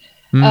hope.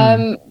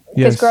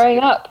 Because growing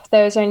up,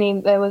 there was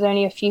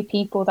only a few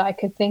people that I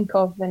could think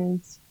of, and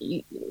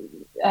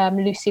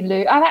Lucy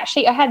Liu. I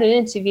had an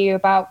interview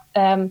about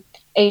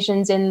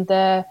Asians in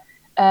the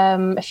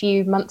a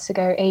few months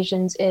ago,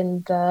 Asians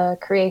in the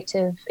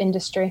creative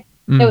industry.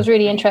 It was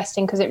really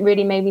interesting, because it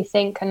really made me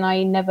think, and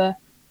I never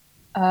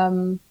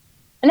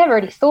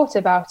really thought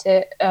about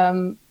it,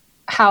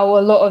 how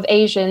a lot of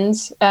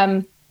Asians,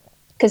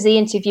 because the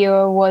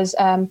interviewer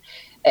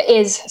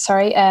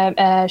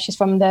she's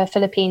from the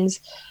Philippines,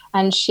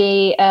 and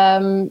she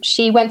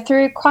went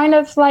through kind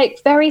of like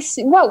very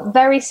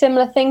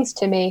similar things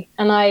to me,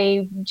 and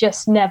I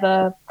just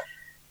never.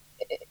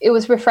 It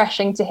was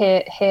refreshing to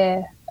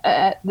hear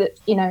that,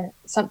 you know,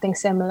 something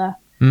similar.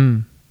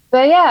 But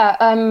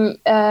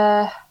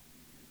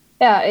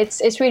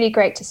it's really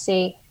great to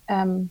see.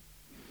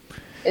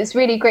 It's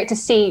really great to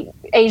see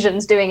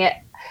Asians doing it,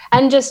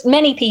 and just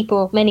many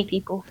people,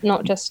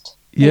 not just.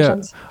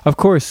 Asians. Of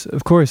course.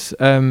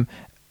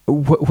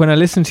 When I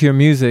listen to your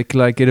music,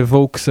 like, it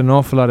evokes an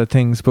awful lot of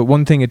things, but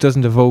one thing it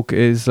doesn't evoke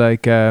is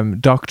like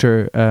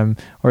doctor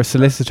or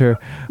solicitor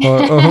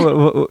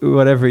or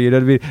whatever, you know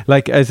what I mean?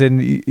 Like, as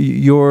in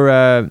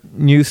your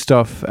new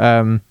stuff,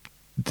 the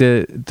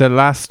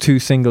last two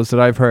singles that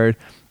I've heard,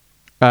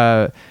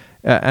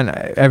 and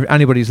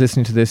anybody's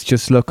listening to this,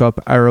 just look up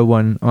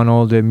Arawan on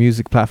all the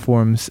music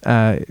platforms.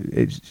 You're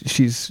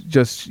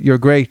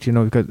great, you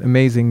know, you've got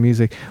amazing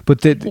music.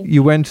 But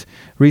you went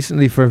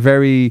recently for a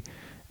very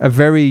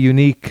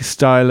unique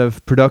style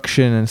of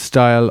production and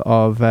style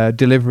of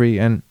delivery,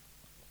 and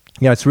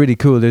it's really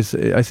cool.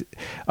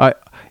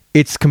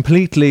 It's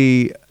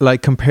completely,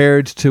 like,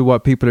 compared to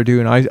what people are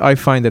doing. I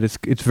find that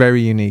it's very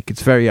unique.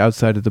 It's very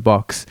outside of the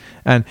box.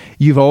 And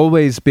you've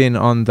always been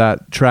on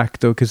that track,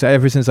 though, because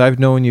ever since I've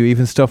known you,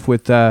 even stuff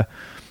with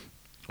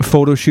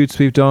photo shoots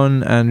we've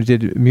done, and we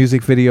did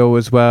music video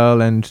as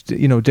well, and,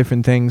 you know,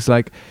 different things.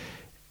 Like,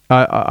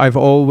 I've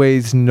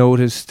always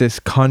noticed this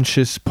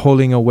conscious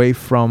pulling away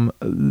from,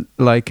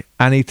 like,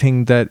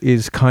 anything that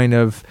is kind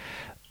of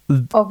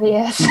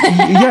obvious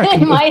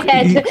in my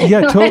head.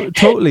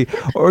 Totally,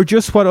 or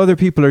just what other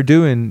people are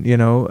doing, you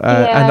know.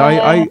 And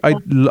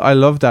I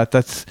love that.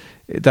 That's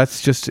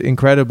just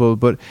incredible.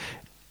 But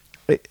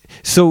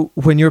so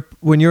when you're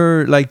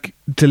like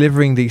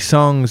delivering these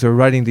songs or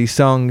writing these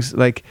songs,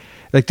 like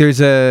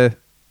there's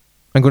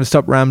I'm going to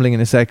stop rambling in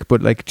a sec,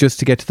 but like, just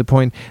to get to the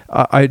point,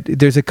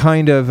 there's a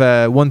kind of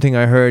one thing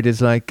I heard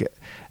is like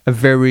a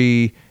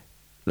very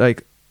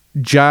like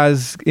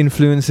jazz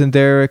influence in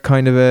there,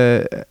 kind of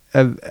a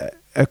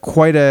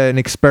quite an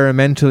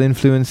experimental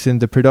influence in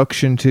the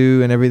production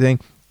too, and everything.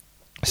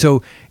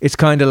 So it's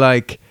kind of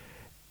like,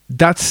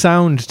 that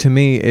sound to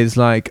me is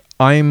like,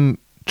 I'm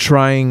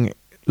trying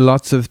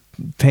lots of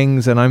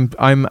things, and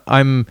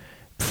I'm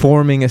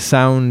forming a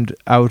sound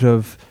out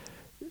of,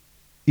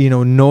 you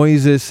know,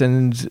 noises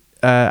and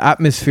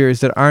atmospheres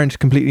that aren't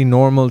completely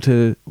normal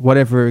to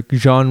whatever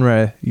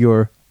genre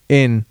you're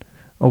in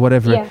or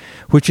whatever,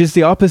 which is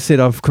the opposite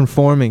of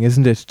conforming,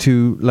 isn't it?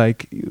 To,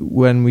 like,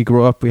 when we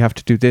grow up, we have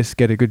to do this,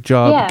 get a good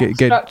job,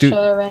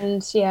 structure,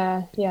 and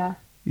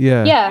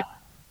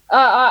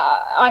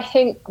I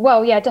think,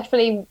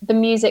 definitely the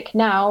music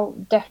now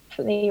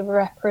definitely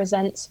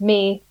represents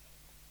me,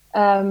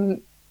 for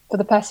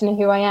the person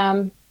who I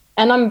am,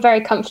 and I'm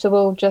very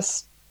comfortable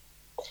just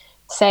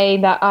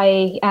saying that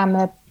I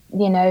am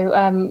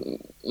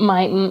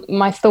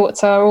my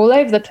thoughts are all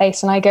over the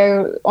place, and I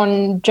go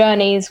on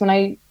journeys when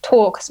I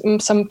talk.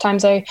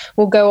 Sometimes I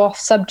will go off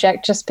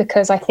subject just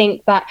because I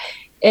think that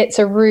it's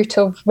a root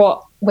of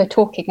what we're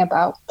talking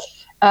about.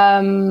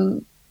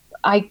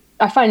 I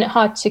find it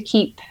hard to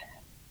keep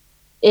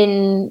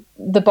in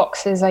the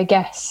boxes, I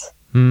guess.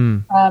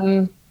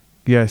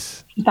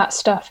 Yes. That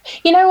stuff.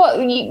 You know what?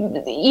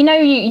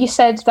 You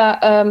said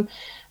that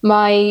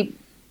my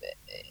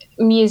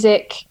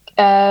music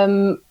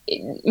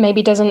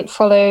maybe doesn't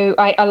follow.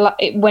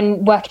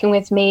 When working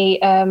with me,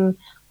 I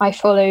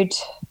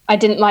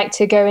didn't like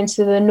to go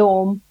into the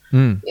norm.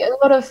 A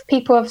lot of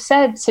people have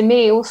said to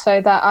me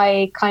also that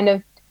I kind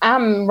of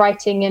am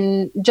writing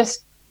in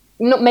just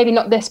maybe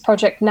not this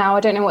project now.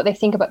 I don't know what they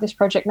think about this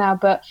project now,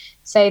 but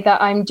say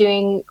that I'm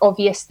doing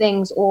obvious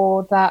things,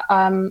 or that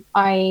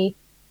I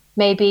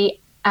maybe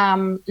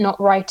am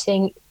not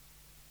writing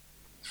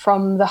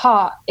from the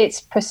heart. It's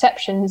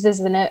perceptions,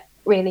 isn't it?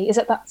 Really, is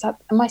it that?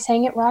 Am I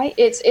saying it right?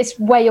 It's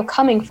where you're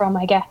coming from,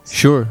 I guess.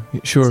 Sure.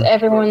 So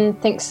everyone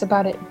thinks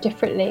about it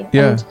differently.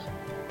 Yeah. And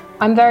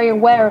I'm very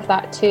aware of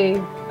that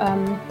too.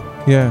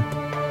 Yeah.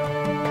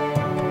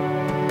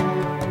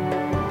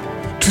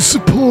 To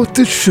support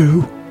this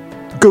show,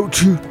 go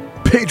to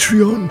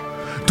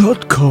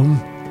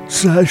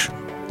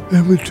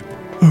patreon.com/Emmett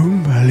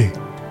O'Malley.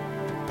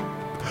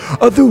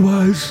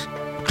 Otherwise,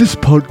 this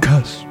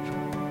podcast,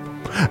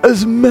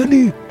 as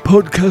many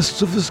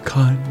podcasts of this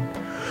kind,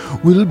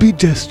 will be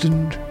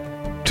destined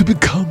to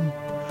become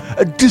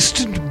a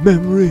distant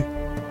memory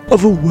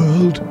of a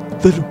world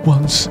that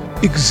once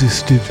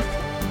existed.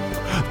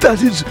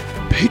 That is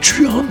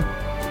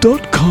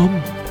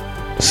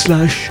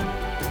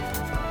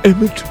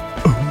patreon.com/Emmett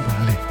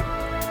O'Malley.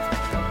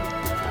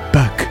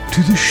 Back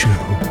to the show.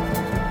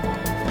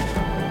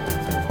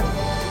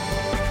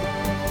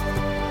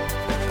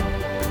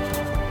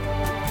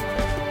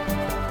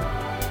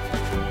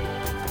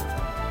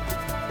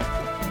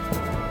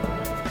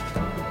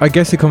 I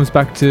guess it comes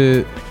back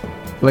to,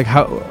 like,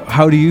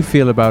 how do you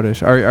feel about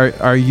it?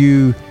 Are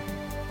you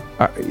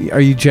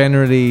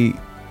generally,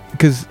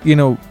 because, you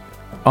know,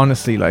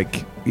 honestly,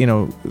 like, you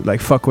know,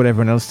 like, fuck what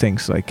everyone else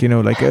thinks, like, you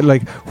know, like oh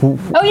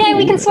yeah,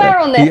 we can swear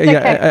on this.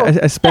 Yeah, okay,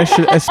 cool.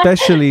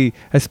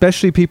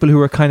 especially people who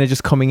are kind of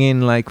just coming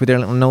in, like, with their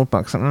little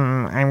notebooks.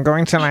 I'm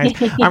going to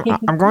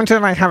I'm going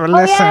to like have a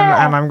listen,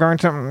 and I'm going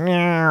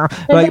to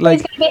There's gonna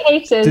be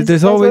haters.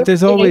 There's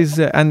always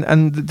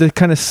and the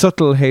kind of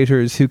subtle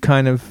haters who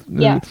kind of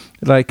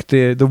like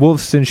the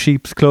wolves in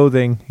sheep's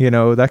clothing, you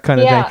know, that kind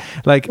of thing.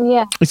 Like,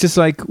 it's just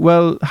like,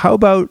 well, how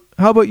about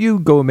you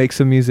go and make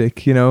some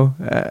music, you know,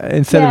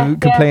 instead of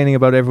complaining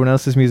about everyone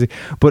else's music.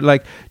 But,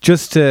 like,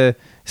 just to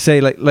say,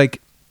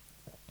 like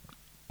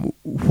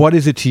what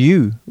is it to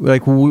you?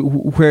 Like,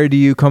 where do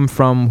you come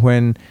from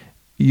when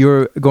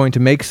you're going to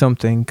make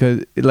something?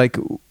 Because, like,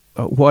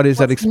 what is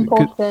what's that?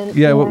 Important?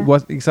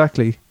 What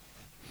exactly?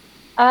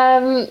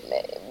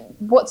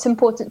 What's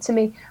important to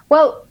me?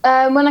 Well,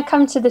 when I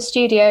come to the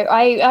studio,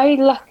 I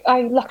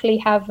luckily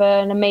have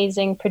an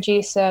amazing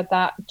producer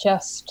that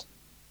just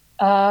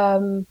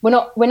we're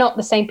not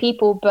the same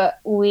people, but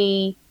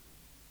we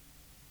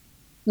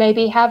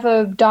maybe have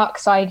a dark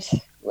side,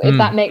 if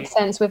that makes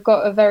sense. We've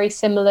got a very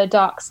similar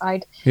dark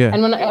side. Yeah.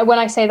 And when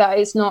I say that,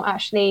 it's not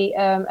actually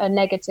a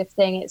negative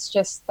thing. It's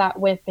just that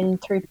we've been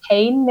through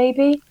pain,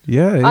 maybe.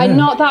 Yeah.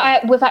 Not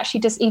that we've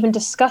actually just even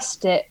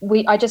discussed it.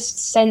 I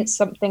just sense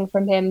something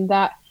from him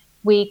that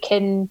we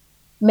can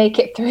make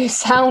it through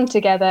sound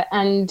together.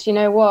 And you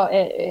know what?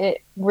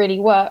 It really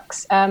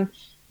works.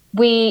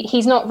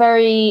 He's not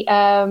very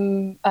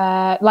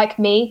like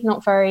me,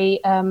 not very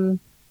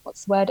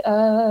what's the word?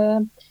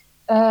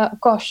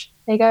 Gosh,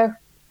 there you go.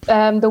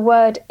 The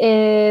word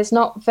is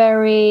not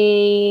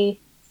very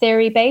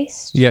theory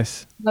based.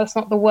 Yes. That's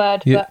not the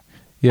word, but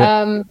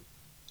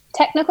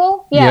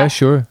technical. Yeah,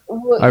 sure.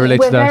 I relate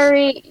to that.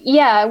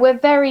 We're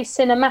very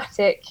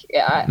cinematic.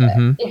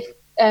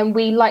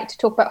 We like to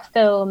talk about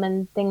film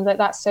and things like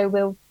that, so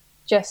we'll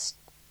just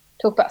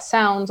talk about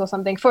sounds or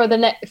something for the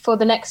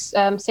next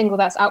single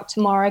that's out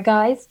tomorrow,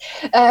 guys.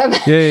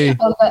 Yay!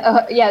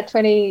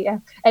 20.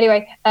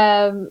 Anyway,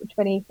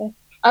 25th.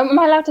 Am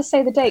I allowed to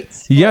say the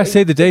dates? Yeah,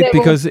 say the date,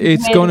 because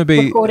it's going to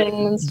be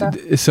recording and stuff.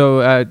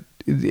 So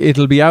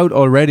it'll be out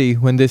already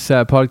when this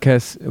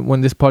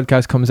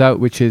podcast comes out,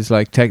 which is,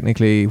 like,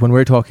 technically when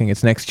we're talking,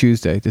 it's next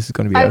Tuesday. This is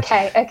going to be out.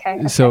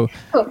 Okay. So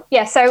cool.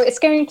 Yeah, so it's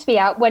going to be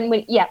out when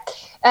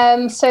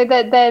so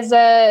that there's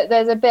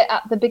a bit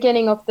at the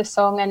beginning of the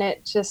song, and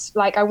it just,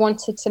 like, I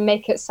wanted to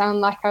make it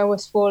sound like I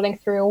was falling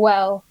through a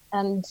well,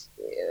 and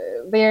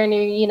the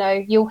only, you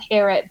know, you'll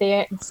hear it,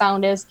 the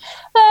sound is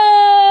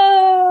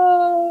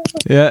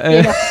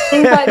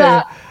things like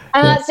that.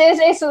 And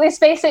it's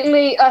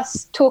basically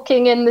us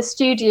talking in the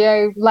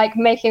studio, like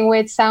making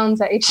weird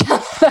sounds at each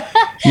other.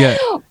 Yeah.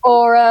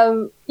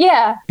 Or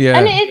Yeah. Yeah.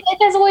 And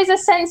there's always a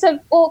sense of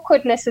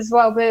awkwardness as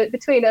well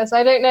between us.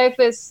 I don't know if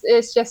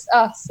it's just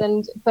us,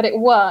 but it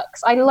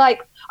works.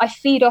 I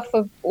feed off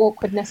of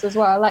awkwardness as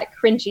well. I like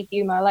cringy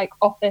humor, like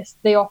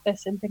The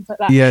Office and things like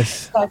that.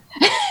 Yes.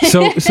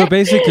 So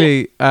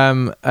basically,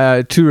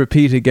 to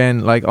repeat again,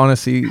 like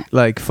honestly,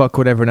 like fuck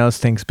what everyone else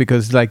thinks,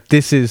 because like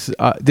this is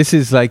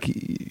like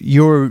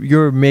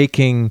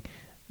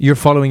you're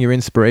following your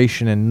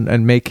inspiration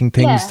and making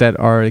things that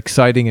are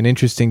exciting and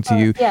interesting to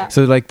you. Yeah.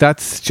 So like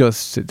that's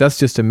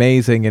just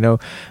amazing, you know.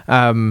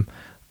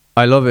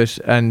 I love it,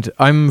 and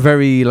I'm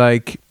very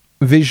like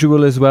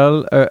visual as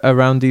well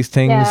around these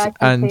things. Yeah,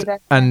 I can see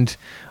that. And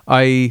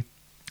I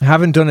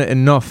haven't done it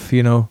enough,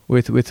 you know,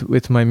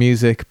 with my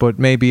music, but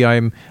maybe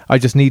I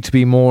just need to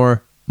be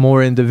more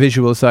in the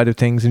visual side of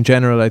things in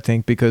general, I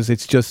think, because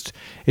it just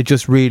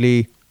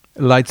really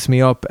lights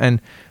me up.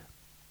 And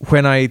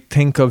when I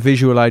think of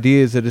visual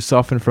ideas, it is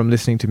often from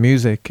listening to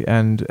music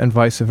and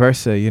vice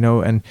versa, you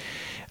know. And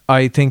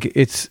I think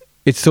it's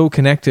so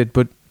connected,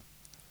 but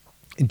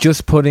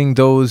just putting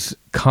those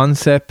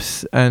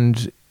concepts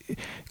and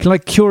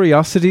like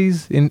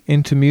curiosities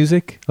into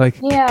music, like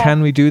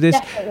can we do this?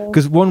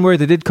 Because one word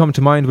that did come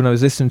to mind when I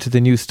was listening to the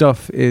new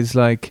stuff is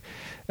like,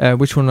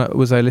 which one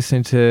was I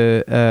listening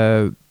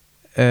to?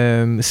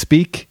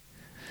 Speak.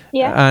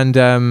 Yeah.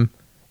 And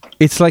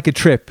it's like a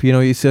trip, you know.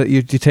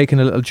 You're taking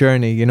a little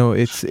journey, you know.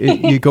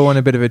 You go on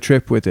a bit of a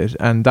trip with it,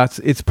 and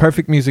it's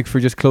perfect music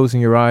for just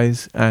closing your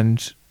eyes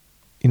and,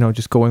 you know,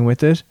 just going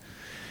with it.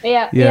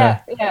 Yeah,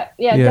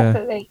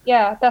 definitely.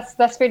 Yeah,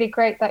 that's really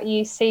great that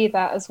you see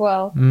that as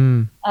well.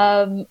 And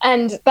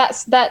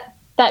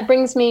that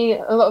brings me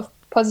a lot of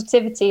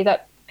positivity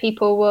that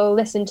people will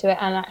listen to it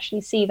and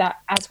actually see that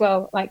as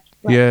well. Like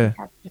you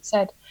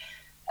said,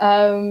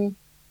 that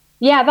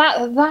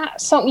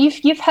song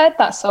you've heard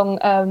that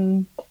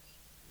song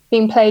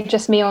being played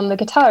just me on the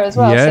guitar as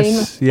well. Yes, so you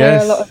must hear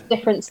a lot of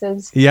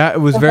differences. Yeah, it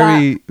was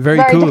very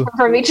cool. Different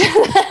from each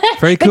other.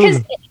 Very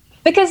cool.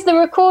 Because the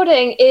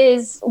recording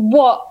is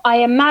what I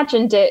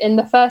imagined it in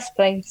the first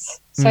place.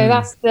 So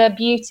that's the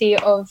beauty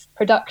of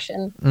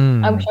production.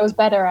 I wish I was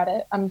better at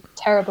it. I'm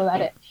terrible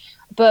at it.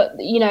 But,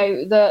 you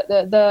know,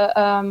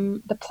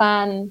 the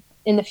plan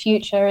in the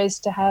future is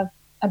to have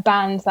a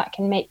band that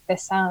can make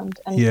this sound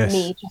and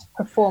me just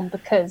perform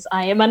because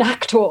I am an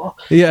actor.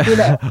 Yeah, you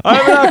know?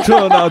 I'm an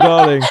actor now,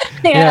 darling.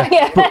 Yeah.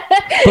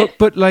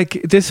 But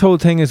like this whole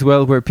thing as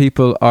well, where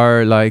people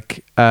are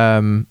like,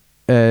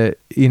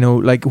 you know,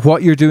 like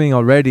what you're doing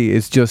already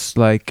is just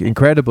like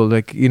incredible.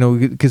 Like, you know,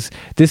 because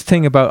this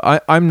thing about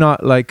I'm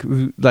not like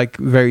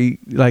very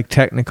like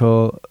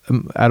technical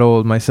at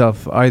all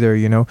myself either,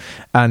 you know,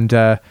 and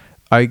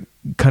I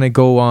kind of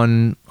go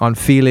on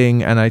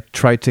feeling, and I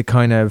try to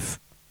kind of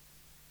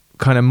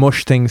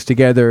mush things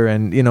together,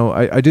 and you know,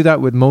 I do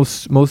that with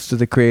most of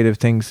the creative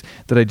things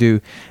that I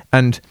do,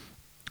 and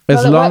it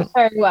works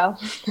very well.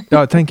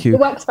 Oh, thank you. It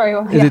works very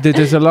well. Yeah.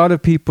 There's a lot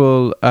of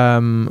people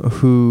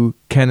who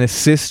can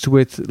assist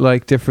with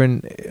like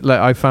different. Like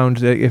I found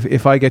that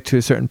if I get to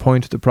a certain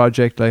point of the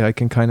project, like I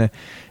can kind of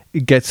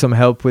get some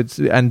help with,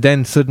 and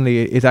then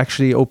suddenly it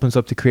actually opens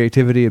up the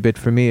creativity a bit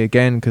for me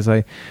again, because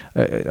I'm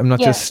not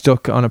just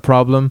stuck on a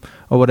problem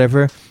or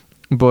whatever.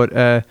 But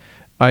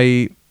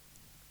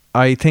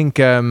I think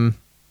you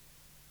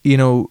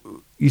know,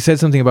 you said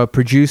something about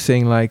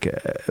producing, like,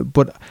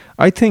 but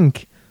I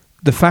think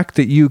the fact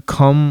that you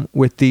come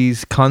with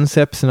these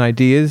concepts and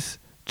ideas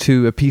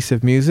to a piece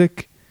of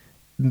music,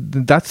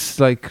 that's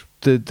like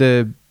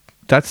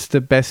that's the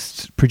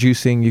best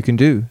producing you can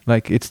do.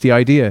 Like, it's the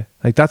idea.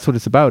 Like, that's what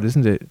it's about,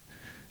 isn't it?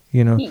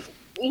 You know?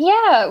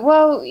 Yeah,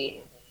 well,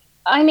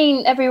 I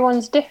mean,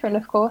 everyone's different,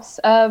 of course.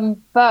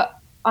 But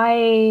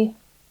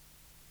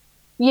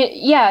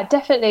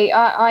definitely.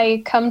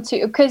 I come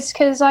to,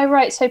 because I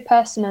write so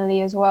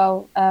personally as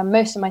well,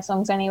 most of my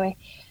songs anyway.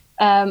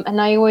 And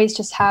I always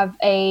just have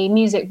a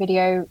music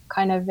video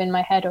kind of in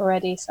my head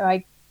already. So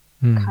I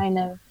kind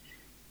of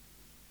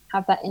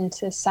have that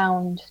into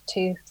sound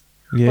too,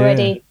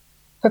 already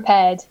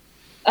prepared.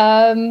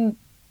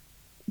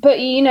 But,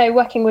 you know,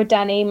 working with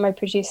Danny, my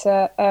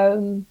producer,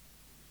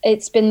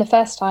 it's been the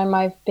first time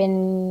I've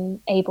been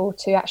able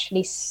to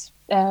actually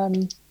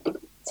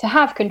to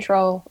have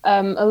control.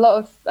 A lot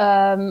of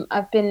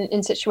I've been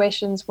in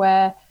situations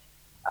where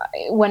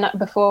when I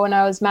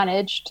was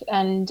managed,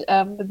 and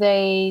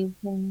they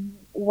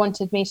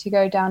wanted me to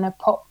go down a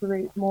pop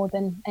route more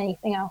than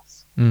anything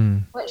else,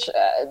 which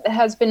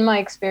has been my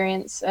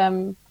experience.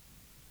 And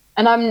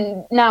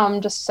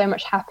I'm just so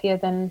much happier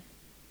than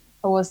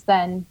I was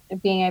then,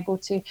 being able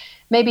to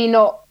maybe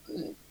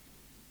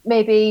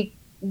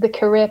the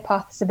career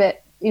path is a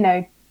bit, you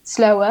know,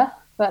 slower,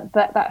 but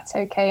that's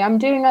okay. I'm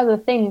doing other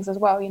things as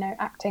well, you know,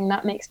 acting,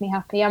 that makes me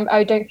happy.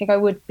 I don't think I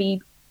would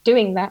be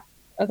doing that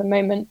at the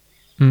moment.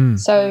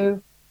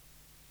 So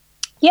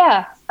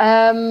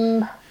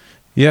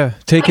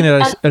taking it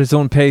at its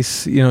own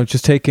pace, you know,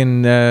 just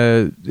taking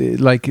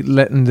like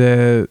letting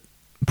the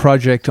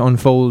project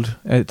unfold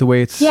the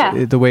way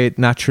it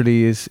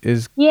naturally is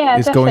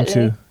going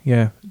to.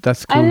 Yeah,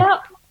 that's cool.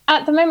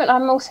 at the moment,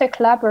 I'm also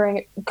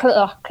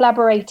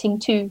collaborating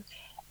too,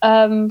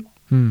 and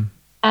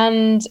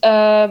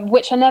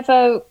which I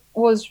never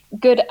was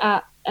good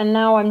at, and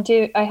now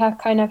I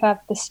have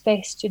the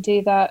space to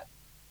do that,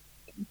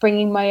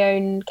 bringing my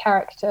own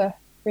character,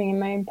 bringing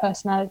my own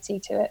personality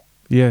to it.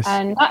 Yes,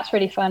 and that's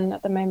really fun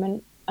at the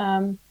moment.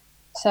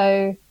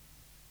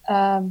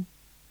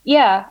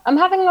 Yeah, I'm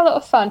having a lot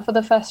of fun for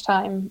the first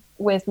time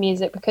with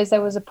music, because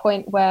there was a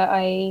point where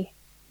I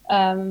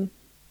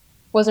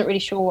wasn't really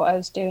sure what I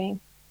was doing.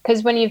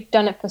 Because when you've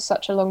done it for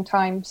such a long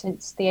time,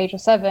 since the age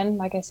of 7,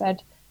 like I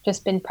said,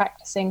 just been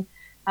practicing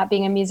at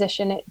being a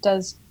musician, it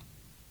does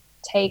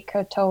take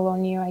a toll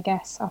on you, I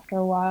guess, after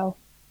a while.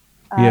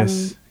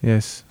 Yes,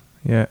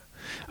 yeah.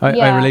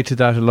 I relate to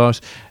that a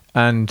lot,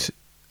 and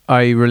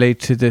I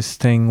relate to this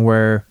thing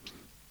where,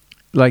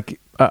 like,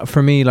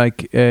 for me,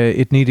 like,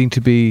 it needing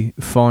to be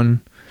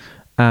fun,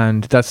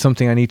 and that's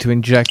something I need to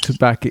inject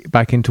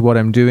back into what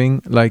I'm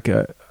doing. Like,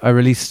 I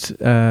released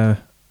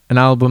an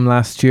album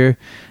last year,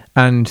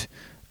 and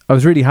I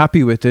was really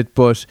happy with it,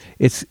 but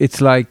it's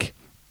like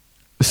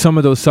some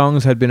of those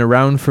songs had been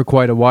around for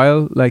quite a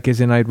while, like, as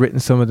in I'd written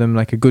some of them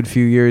like a good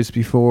few years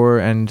before,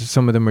 and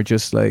some of them were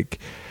just like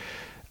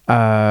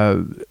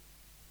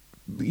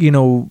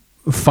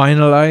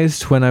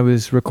finalized when I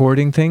was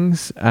recording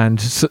things,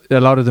 and a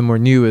lot of them were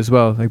new as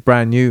well, like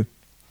brand new.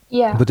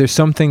 Yeah. But there's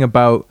something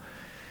about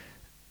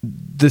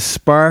the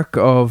spark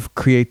of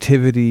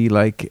creativity,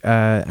 like,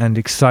 and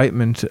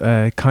excitement,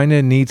 kind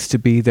of needs to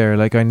be there.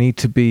 Like, I need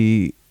to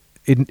be,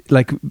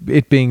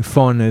 it being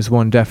fun is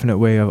one definite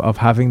way of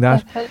having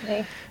that.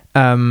 Definitely.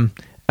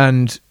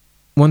 And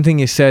one thing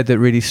you said that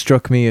really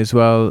struck me as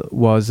well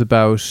was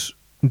about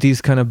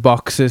these kind of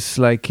boxes,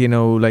 like,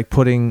 like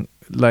putting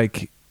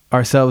like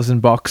ourselves in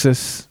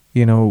boxes,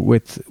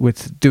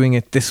 with doing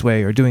it this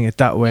way or doing it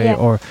that way,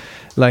 or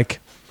like,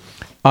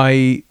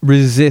 I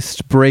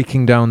resist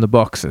breaking down the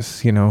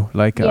boxes,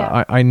 like,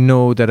 I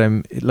know that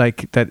I'm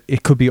like, that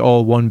it could be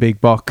all one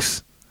big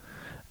box,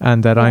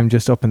 and that I'm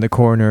just up in the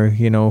corner,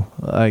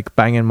 like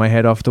banging my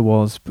head off the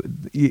walls, but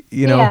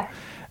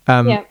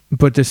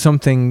there's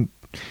something,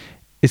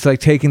 it's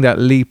like taking that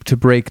leap to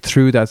break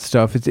through that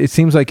stuff. It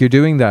seems like you're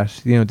doing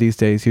that, these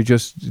days. You're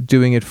just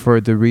doing it for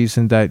the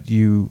reason that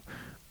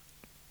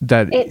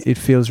it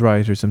feels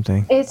right or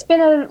something. It's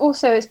been a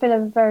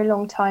very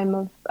long time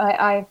of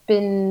I've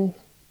been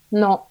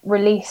not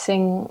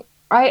releasing.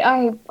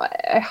 I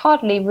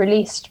hardly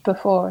released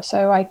before,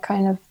 so I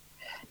kind of,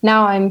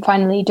 now I'm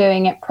finally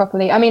doing it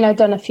properly. I mean, I've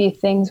done a few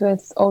things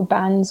with old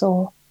bands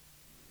or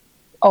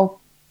old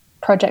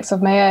projects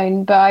of my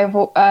own,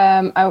 but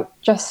I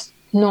just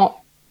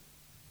not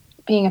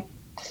being a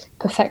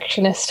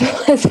perfectionist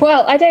as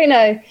well. I don't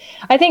know.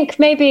 I think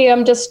maybe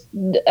I'm just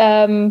but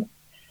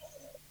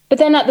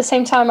then at the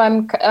same time,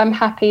 I'm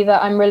happy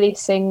that I'm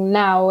releasing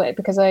now,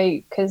 because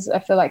I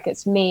feel like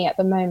it's me at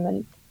the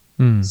moment.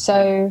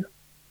 So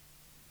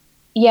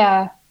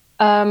yeah.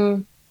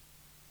 Can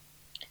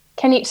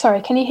you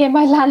hear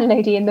my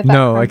landlady in the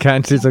background? No, I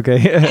can't. It's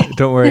okay.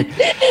 Don't worry.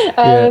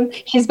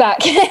 She's back.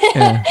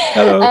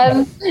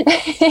 Hello.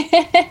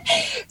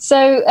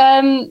 So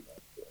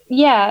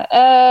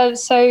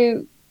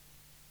so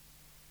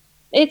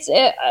it's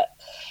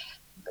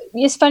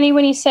funny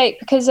when you say,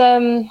 because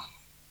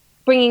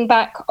bringing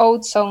back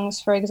old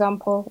songs, for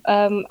example,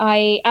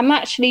 I am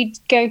actually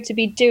going to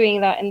be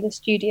doing that in the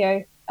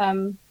studio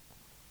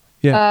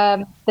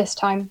this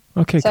time.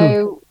 Okay,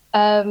 so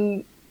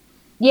cool.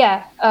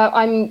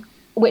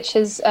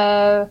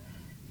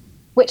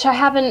 which I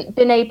haven't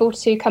been able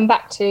to come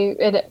back to,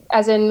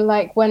 as in,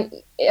 like, when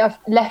I've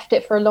left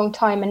it for a long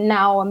time, and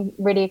now I'm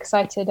really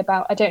excited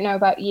about, I don't know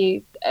about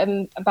you,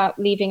 about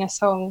leaving a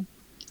song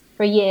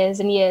for years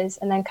and years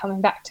and then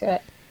coming back to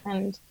it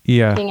and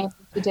being able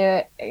to do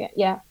it.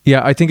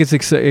 Yeah, I think it's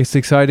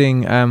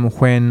exciting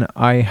when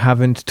I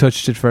haven't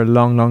touched it for a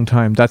long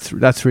time.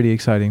 That's really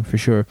exciting for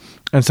sure.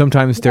 And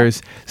sometimes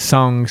there's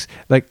songs,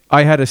 like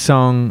I had a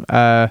song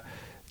that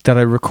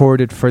I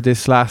recorded for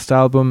this last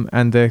album,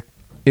 and it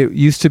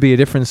used to be a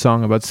different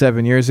song about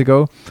 7 years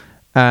ago,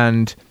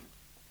 and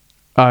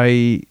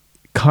I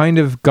kind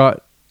of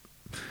got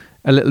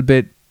a little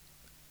bit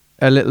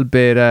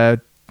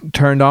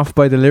turned off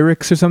by the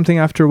lyrics or something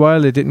after a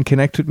while. It didn't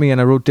connect with me, and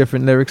I wrote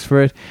different lyrics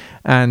for it,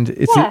 and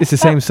it's the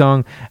same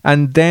song.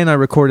 And then I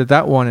recorded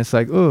that one. It's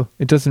like, oh,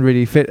 it doesn't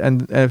really fit.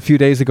 And a few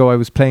days ago I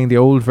was playing the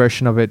old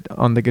version of it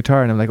on the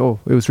guitar, and I'm like, oh,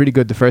 it was really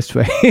good the first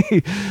way.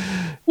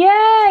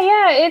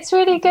 yeah, it's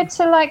really good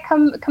to like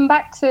come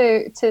back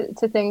to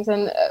things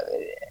and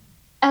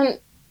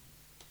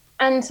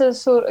to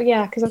sort of,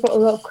 because I've got a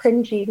lot of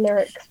cringy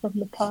lyrics from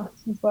the past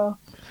as well.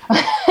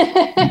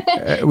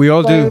 We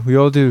all do.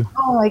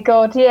 Oh my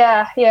god,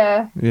 yeah.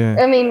 I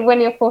mean, when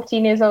you're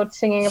 14 years old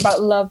singing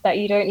about love that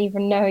you don't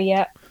even know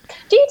yet.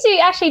 Do you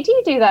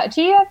do that?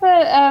 Do you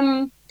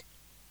ever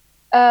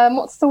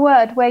what's the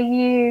word, where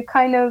you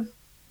kind of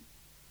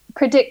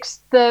predict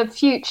the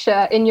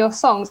future in your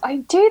songs? I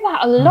do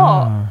that a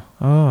lot.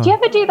 Do you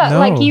ever do that? No.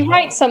 Like, you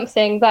write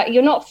something that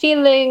you're not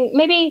feeling,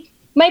 maybe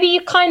maybe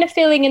you're kind of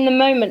feeling in the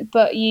moment,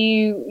 but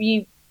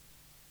you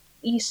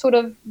sort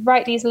of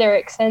write these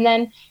lyrics, and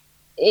then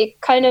it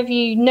kind of,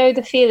 you know,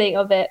 the feeling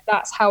of it.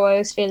 That's how I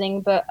was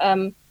feeling, but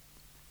I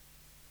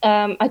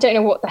don't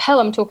know what the hell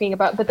I'm talking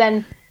about. But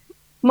then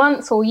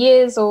months or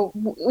years or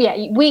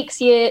weeks,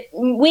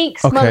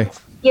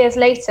 months, years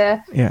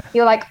later,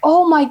 you're like,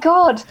 oh my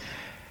God,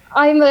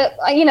 I'm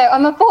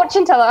a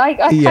fortune teller. I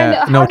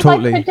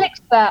totally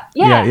predict that.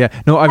 Yeah.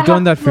 No, I've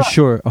done that for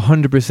sure,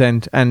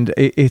 100%. And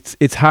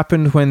it's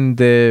happened when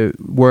the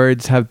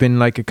words have been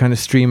like a kind of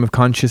stream of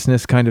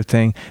consciousness kind of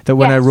thing. That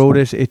when I wrote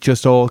it, it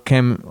just all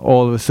came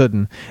all of a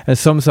sudden. And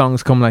some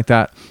songs come like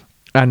that.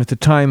 And at the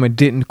time, I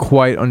didn't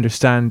quite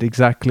understand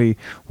exactly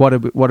what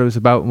it was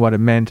about and what it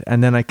meant.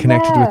 And then I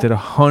connected with it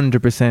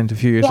 100% a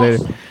few years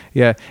later.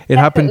 Yeah, it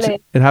happened.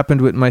 It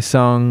happened with my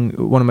song,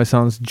 one of my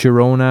songs,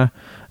 Girona.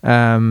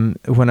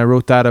 When I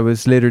wrote that, I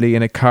was literally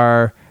in a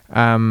car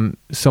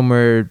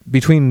somewhere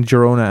between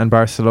Girona and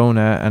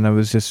Barcelona, and I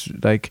was just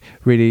like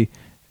really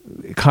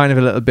kind of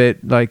a little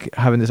bit like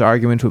having this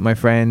argument with my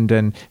friend,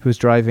 and who was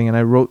driving, and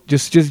I wrote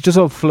just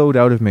all flowed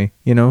out of me,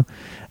 you know,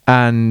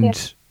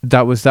 and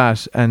that was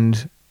that.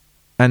 And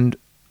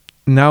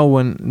now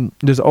when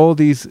there's all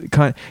these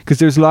because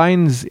there's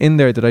lines in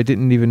there that I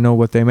didn't even know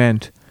what they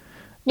meant,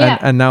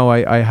 and now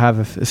I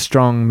have a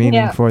strong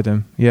meaning for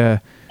them. Yeah,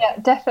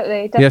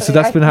 definitely. Yeah, so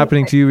that's been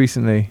happening to you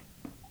recently.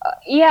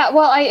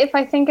 Well, if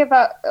I think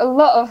about a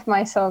lot of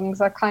my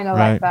songs are kind of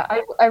like that.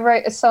 I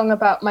wrote a song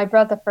about my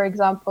brother, for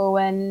example,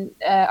 when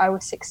I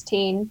was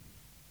 16,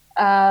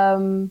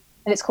 and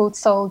it's called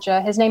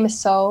Soldier. His name is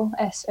Soul,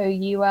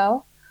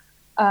 Soul.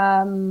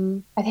 I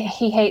think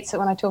he hates it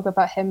when I talk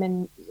about him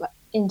in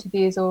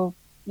interviews or,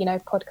 you know,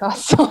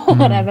 podcasts or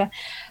whatever,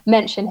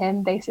 mention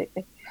him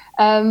basically.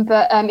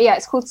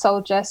 It's called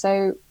Soldier.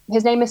 So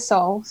his name is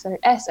Soul, so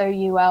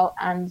Soul,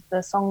 and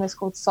the song is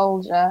called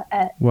Soldier,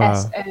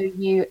 Souldier. There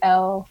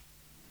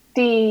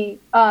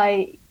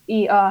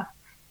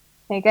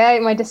you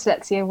go. My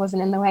dyslexia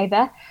wasn't in the way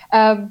there.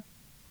 The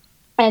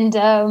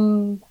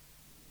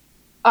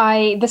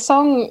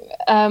song,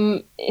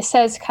 it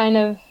says kind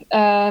of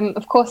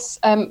course,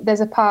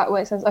 there's a part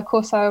where it says, of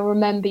course I'll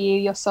remember you,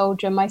 your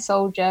soldier, my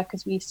soldier,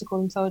 because we used to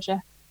call him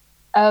Soldier.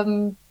 I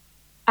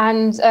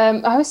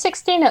was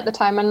 16 at the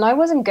time, and I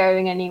wasn't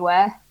going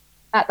anywhere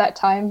at that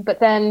time. But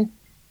then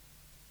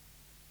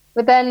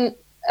I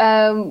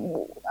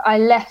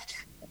left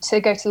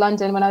to go to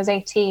London when I was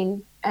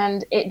 18,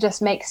 and it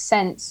just makes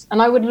sense.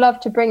 And I would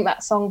love to bring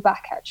that song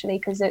back, actually,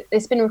 because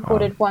it's been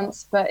recorded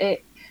once, but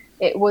it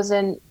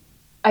wasn't,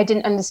 I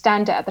didn't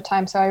understand it at the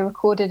time, so I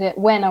recorded it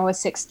when I was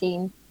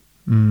 16.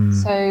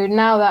 So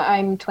now that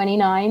I'm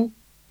 29,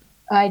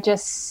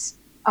 because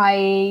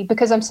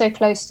I'm so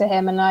close to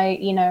him, and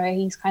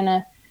he's kind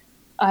of,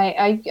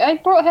 I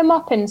brought him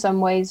up in some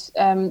ways.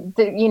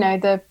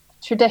 The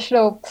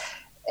traditional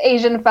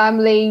Asian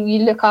family, you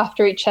look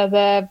after each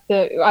other.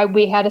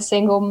 We had a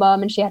single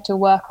mum, and she had to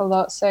work a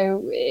lot,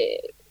 so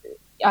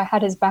I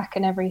had his back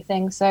and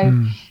everything. So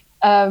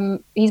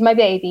he's my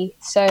baby.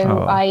 So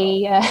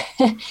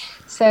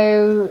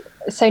so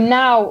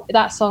now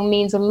that song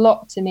means a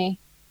lot to me.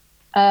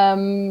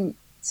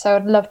 So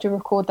I'd love to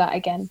record that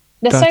again.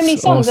 There's so many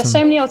songs. Awesome. There's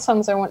so many old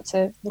songs I want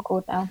to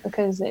record now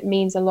because it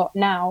means a lot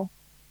now.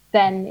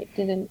 Then it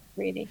didn't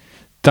really.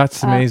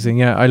 That's amazing.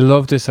 Yeah, I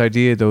love this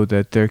idea though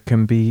that there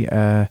can be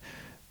I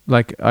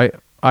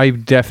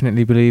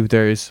definitely believe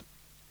there's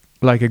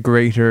like a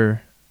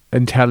greater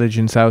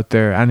intelligence out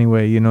there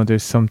anyway. You know,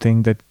 there's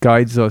something that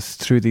guides us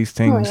through these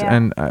things,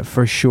 and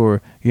for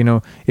sure, you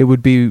know, it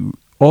would be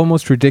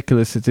almost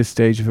ridiculous at this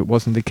stage if it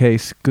wasn't the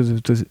case, because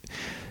of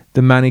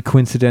the many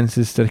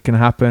coincidences that can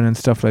happen and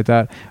stuff like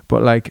that.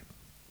 But like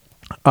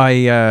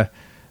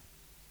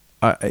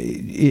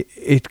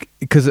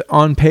because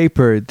on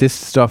paper this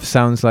stuff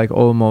sounds like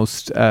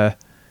almost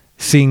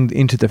seeing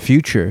into the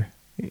future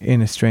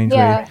in a strange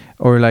way,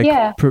 or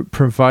like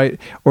provide,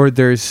 or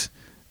there's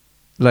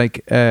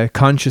like a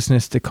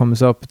consciousness that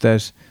comes up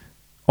that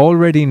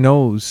already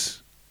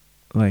knows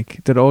more than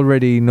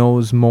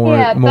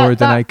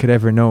I could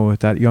ever know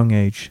at that young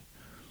age.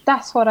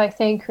 That's what I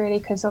think, really,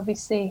 because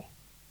obviously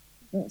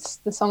it's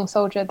the song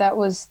Soldier, that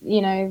was,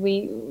 you know,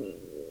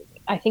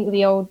 I think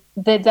the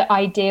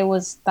idea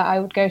was that I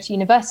would go to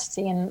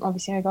university, and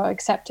obviously I got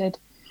accepted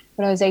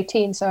when I was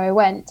 18, so I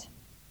went.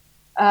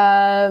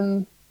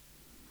 But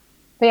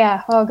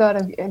yeah, oh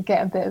God, I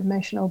get a bit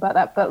emotional about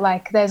that. But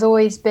like, there's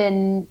always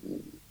been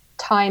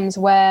times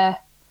where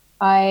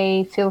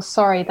I feel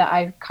sorry that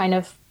I kind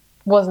of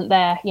wasn't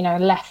there, you know,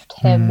 left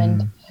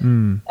him.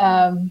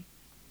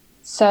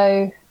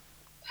 So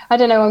I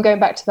don't know, I'm going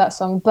back to that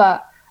song,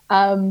 but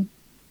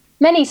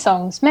many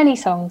songs,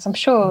 I'm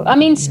sure. I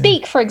mean,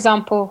 Speak, for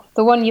example,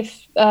 the one you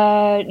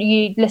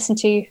listened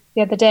to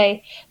the other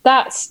day,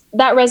 that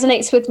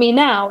resonates with me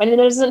now, and it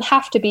doesn't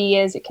have to be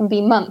years, it can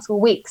be months or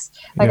weeks,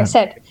 like I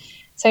said.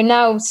 So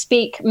now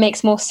Speak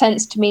makes more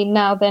sense to me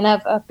now than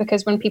ever,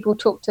 because when people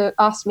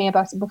asked me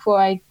about it before,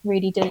 I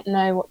really didn't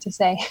know what to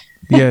say.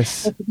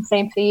 Yes. It's the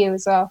same for you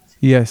as well.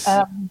 Yes.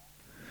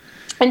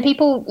 And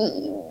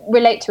people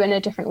relate to it in a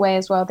different way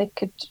as well.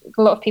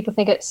 A lot of people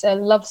think it's a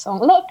love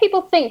song. A lot of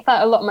people think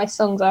that a lot of my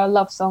songs are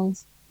love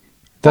songs.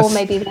 Or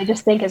maybe they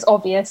just think it's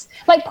obvious.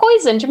 Like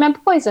Poison, do you remember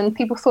Poison?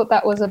 People thought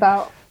that was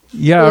about...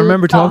 Yeah, I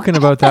remember talking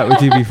about that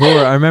with you before.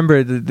 I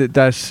remember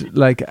that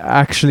like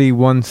actually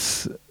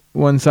once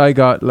I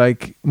got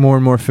like more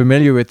and more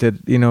familiar with it,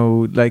 you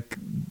know, like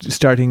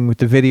starting with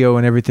the video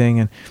and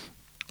everything, and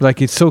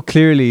like it's so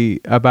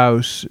clearly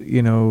about,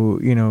 you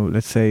know,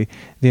 let's say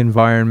the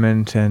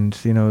environment, and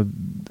you know,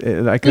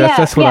 like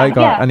that's what I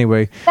got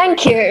anyway.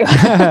 Thank you.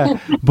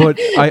 But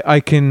I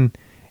can.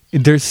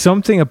 There's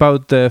something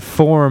about the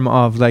form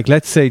of, like,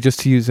 let's say,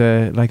 just to use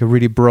a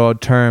really broad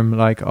term,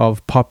 like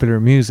of popular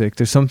music.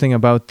 There's something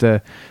about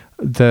the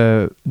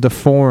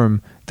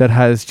form that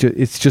has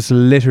it's just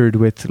littered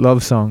with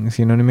love songs.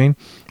 You know what I mean?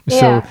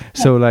 Yeah.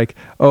 So like,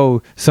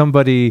 oh,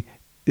 somebody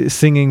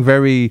singing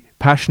very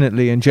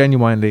passionately and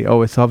genuinely.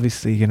 Oh, it's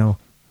obviously, you know,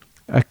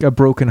 a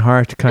broken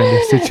heart kind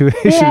of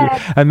situation.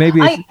 Yeah. And maybe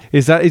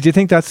do you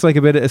think that's like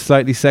a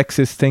slightly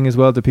sexist thing as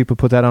well, that people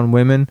put that on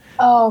women?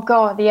 Oh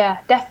God, yeah,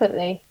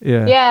 definitely.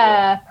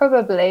 Yeah,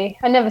 probably.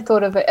 I never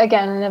thought of it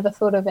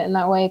in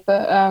that way,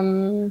 but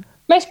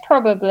most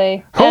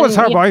probably. Who was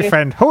her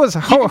boyfriend? Who was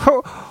that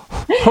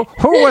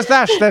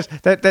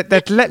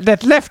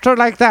left her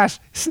like that,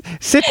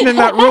 sitting in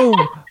that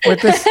room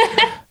with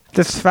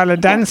this fella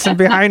dancing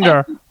behind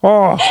her?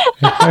 Oh,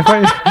 oh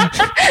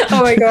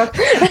my God.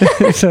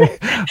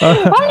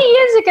 How many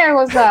years ago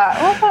was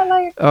that? What's that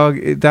like? Oh,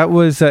 that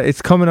was,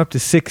 it's coming up to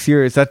 6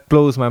 years. That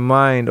blows my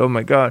mind. Oh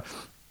my God.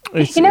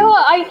 You know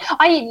what? I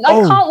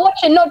can't watch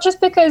it, not just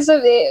because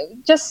of it.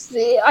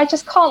 I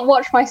just can't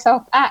watch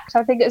myself act.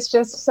 I think it's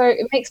just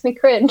it makes me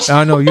cringe.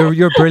 Oh no,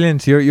 you're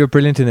brilliant. You're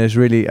brilliant in it,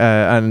 really.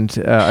 And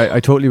I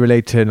totally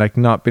relate to like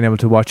not being able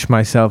to watch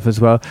myself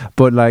as well.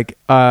 But like,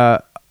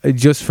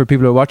 just for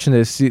people who are watching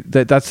this,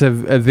 that's a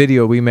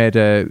video we made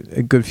a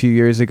good few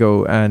years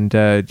ago, and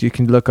you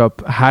can look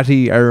up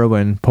Hattie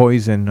Irwin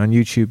Poison on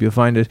YouTube. You'll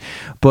find it.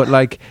 But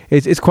like,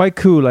 it's quite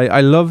cool.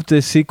 I love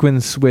the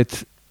sequence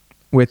with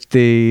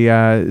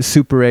the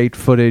Super 8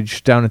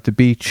 footage down at the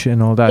beach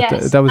and all that.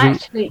 Yes, that was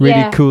actually, a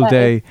really cool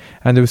day,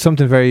 and there was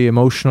something very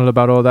emotional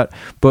about all that.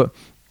 But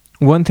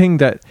one thing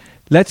that,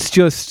 let's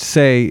just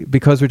say,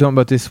 because we're talking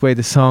about this way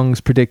the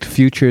songs predict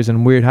futures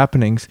and weird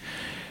happenings.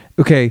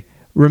 Okay,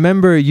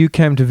 remember you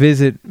came to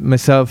visit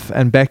myself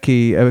and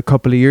Becky a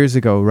couple of years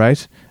ago,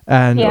 right?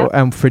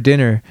 And for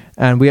dinner,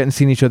 and we hadn't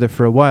seen each other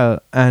for a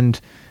while,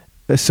 and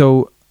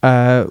so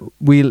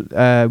we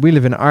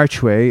live in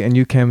Archway, and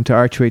you came to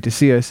Archway to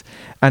see us,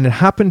 and it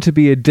happened to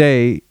be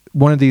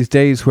one of these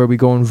days where we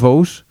go and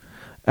vote,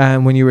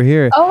 and when you were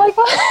here. Oh my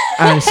God.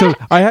 And so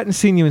I hadn't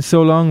seen you in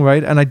so long,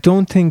 right? And I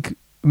don't think,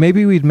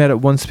 maybe we'd met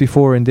it once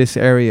before in this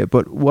area,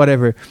 but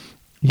whatever.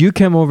 You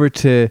came over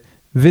to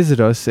visit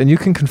us, and you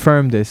can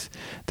confirm this,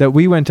 that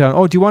we went down,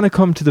 oh, do you want to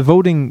come to the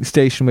voting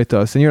station with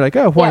us? And you're like,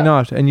 oh, why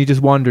not? And you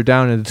just wandered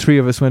down, and the three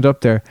of us went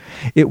up there.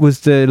 It was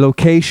the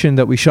location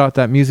that we shot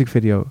that music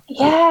video.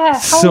 Yeah,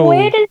 how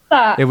weird is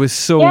that? It was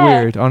so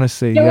weird,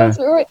 honestly.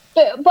 But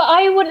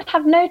I wouldn't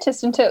have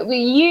noticed until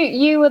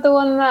you were the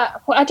one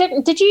that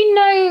did you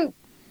know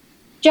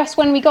just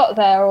when we got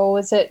there, or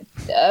was it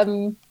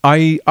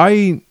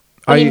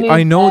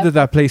I know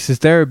that place is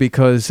there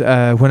because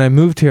when I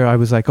moved here, I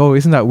was like, oh,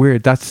 isn't that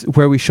weird? That's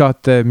where we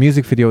shot the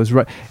music videos,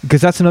 right?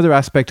 Because that's another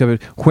aspect of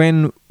it.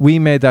 When we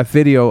made that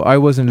video, I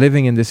wasn't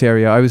living in this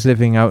area. I was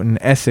living out in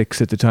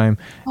Essex at the time.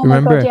 Oh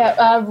Remember? My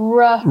God,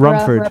 yeah.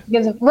 Rumford.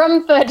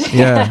 Rumford.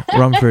 Yeah,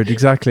 Rumford,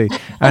 exactly.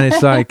 And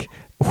it's like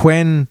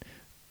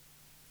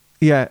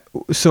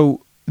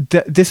so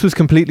this was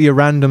completely a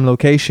random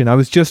location. I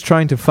was just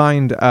trying to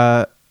find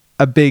a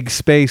big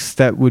space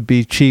that would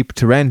be cheap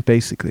to rent,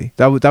 basically.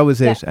 That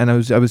was it. And I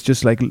was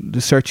just like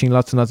searching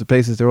lots and lots of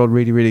places. They're all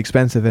really, really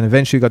expensive, and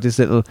eventually got this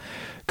little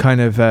kind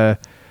of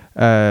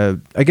I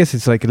guess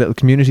it's like a little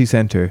community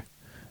center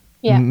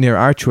near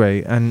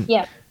Archway, and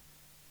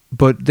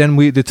but then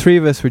the three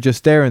of us were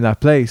just there in that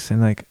place,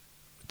 and like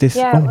this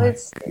so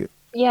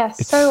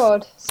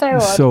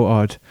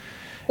odd.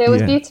 It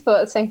was beautiful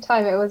at the same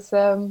time. It was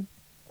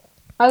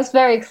I was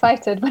very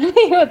excited when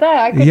we were there.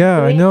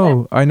 I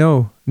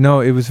know.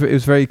 No, it was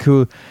very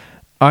cool.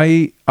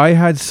 I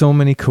had so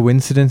many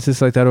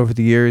coincidences like that over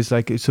the years.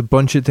 Like, it's a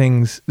bunch of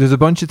things. There's a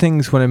bunch of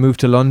things when I moved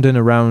to London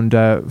around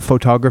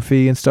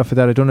photography and stuff like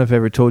that. I don't know if I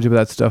ever told you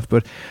about that stuff,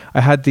 but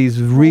I had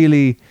these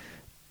really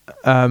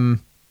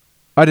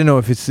I don't know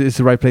if it's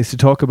the right place to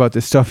talk about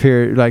this stuff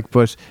here, like,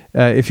 but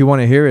if you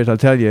want to hear it, I'll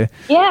tell you.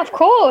 Yeah, of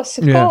course.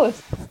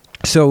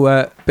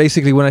 So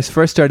basically, when I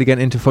first started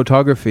getting into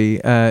photography,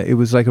 it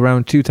was like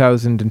around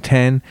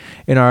 2010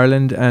 in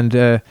Ireland,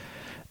 and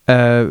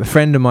a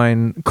friend of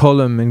mine,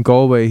 Colm in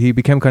Galway, he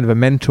became kind of a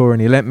mentor,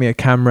 and he lent me a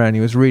camera, and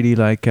he was really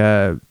like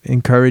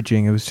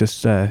encouraging. It was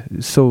just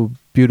so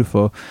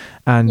beautiful,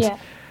 and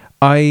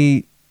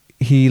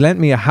he lent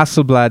me a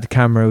Hasselblad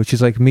camera, which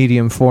is like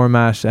medium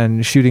format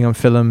and shooting on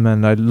film,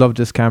 and I loved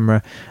this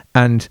camera.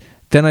 And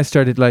then I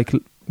started like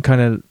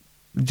kind of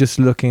just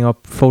looking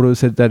up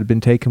photos that had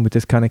been taken with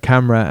this kind of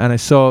camera, and I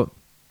saw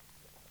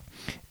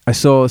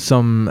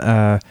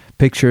some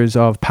pictures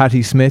of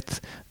Patti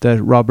Smith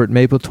that Robert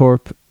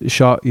Mapplethorpe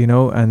shot, you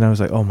know, and I was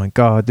like, oh my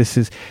God, this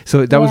is...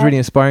 So that was really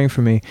inspiring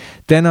for me.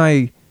 Then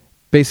I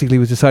basically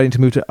was deciding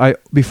to move to...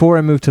 Before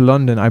I moved to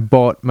London, I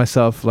bought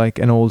myself like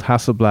an old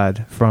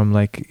Hasselblad from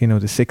like, you know,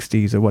 the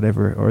 60s or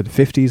whatever, or the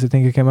 50s, I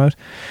think it came out.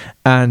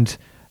 And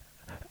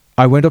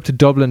I went up to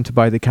Dublin to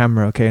buy the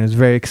camera, okay, and I was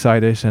very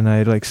excited, and I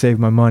had like saved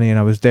my money, and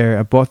I was there.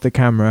 I bought the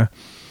camera,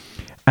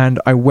 and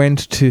I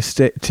went to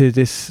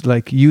this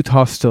like youth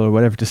hostel or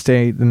whatever to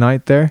stay the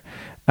night there.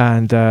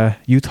 And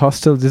youth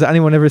hostel, does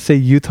anyone ever say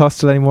youth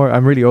hostel anymore?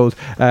 I'm really old.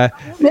 No,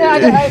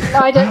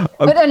 I don't.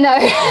 I don't know.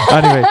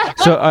 Anyway,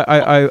 so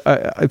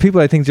I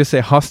people I think just say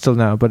hostel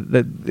now, but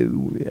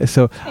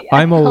so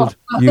I'm old.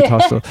 Youth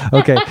hostel.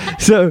 Okay.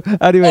 So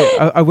anyway,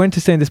 I went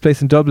to stay in this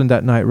place in Dublin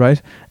that night,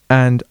 right?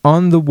 And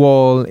on the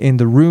wall in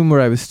the room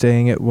where I was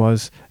staying, it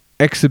was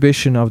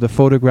exhibition of the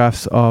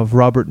photographs of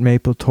Robert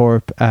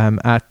Mapplethorpe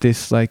at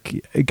this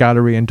like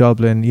gallery in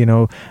Dublin, you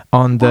know,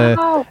 on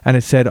the and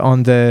it said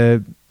on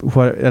the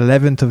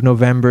 11th of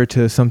November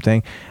to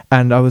something,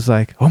 and I was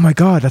like, oh my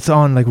God, that's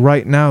on like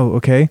right now.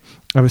 Okay,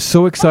 I was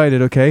so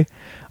excited. Okay,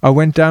 I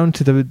went down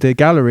to the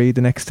gallery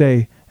the next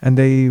day, and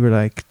they were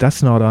like,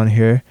 that's not on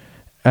here,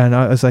 and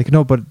I was like,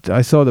 no, but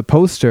I saw the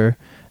poster,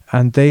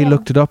 and they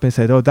looked it up and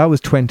said, oh, that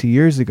was 20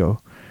 years ago.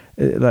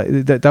 Like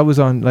that was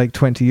on like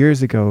 20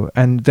 years ago.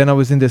 And then I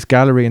was in this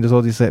gallery, and there's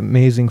all this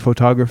amazing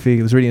photography.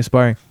 It was really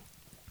inspiring.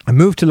 I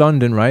moved to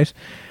London, right?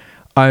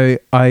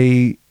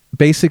 I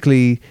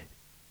basically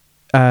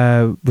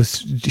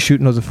was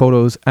shooting loads of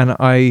photos, and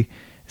I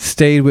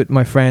stayed with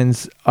my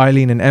friends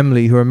Eileen and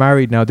Emily, who are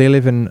married now. They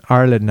live in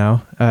Ireland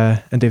now,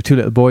 and they have 2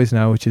 little boys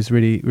now, which is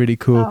really, really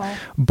cool.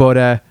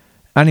 But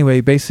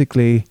anyway,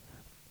 basically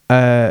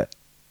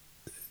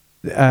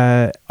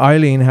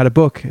Eileen had a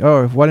book.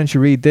 Oh, why don't you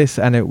read this?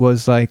 And it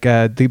was like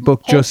the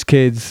book Just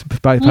Kids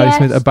by Patti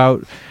Smith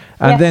about,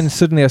 and then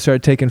suddenly I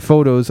started taking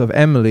photos of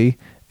Emily,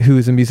 who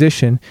is a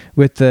musician,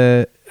 with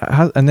the,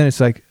 and then it's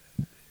like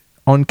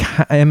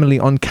Emily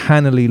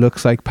uncannily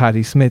looks like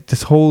Patti Smith.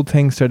 This whole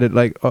thing started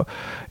like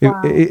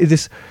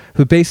this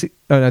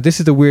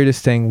is the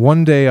weirdest thing.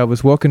 One day I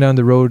was walking down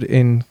the road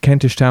in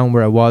Kentish Town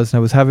where I was, and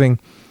I was having,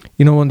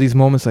 you know, one of these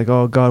moments like,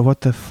 oh God,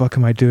 what the fuck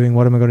am I doing?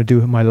 What am I going to do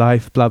with my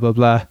life? Blah, blah,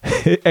 blah.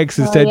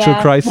 Existential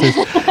crisis,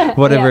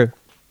 whatever.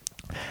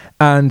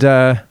 And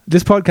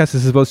this podcast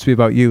is supposed to be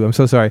about you. I'm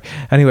so sorry.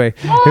 Anyway.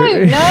 No.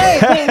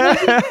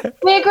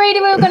 We agreed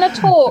we were going to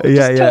talk.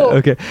 Yeah, talk.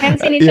 Okay. We haven't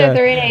seen each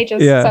other in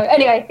ages. Yeah. So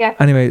anyway,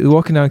 Anyway,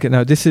 walking down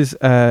now, this is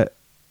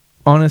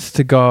honest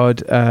to God,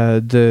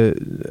 the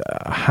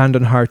hand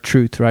on heart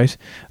truth, right?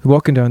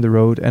 Walking down the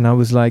road, and I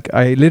was like,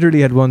 I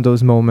literally had one of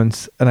those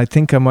moments, and I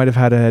think I might have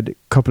had a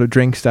couple of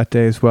drinks that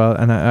day as well,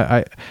 and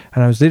I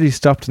was literally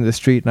stopped in the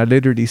street, and I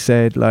literally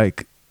said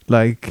like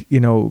you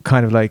know,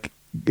 kind of like,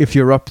 if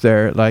you're up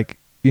there, like,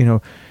 you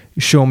know,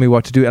 show me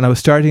what to do. And I was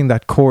starting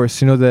that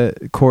course, you know, the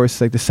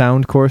course, like the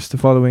sound course, the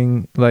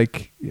following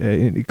like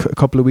a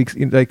couple of weeks,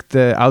 like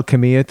the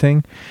Alchemia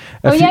thing.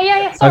 Sorry,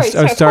 I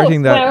was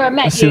starting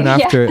that soon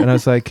after, and I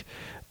was like,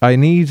 I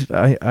need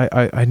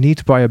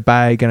to buy a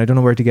bag, and I don't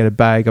know where to get a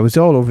bag. I was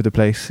all over the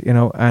place, you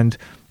know, and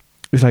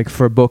it was like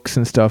for books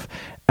and stuff,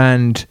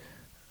 and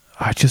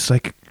I just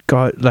like,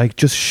 God, like,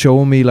 just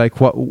show me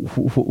like what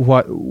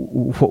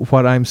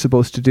I'm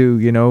supposed to do,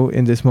 you know,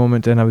 in this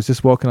moment. And I was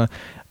just walking on.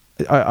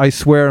 I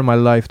swear on my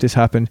life this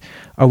happened.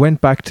 I went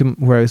back to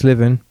where I was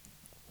living.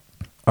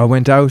 I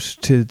went out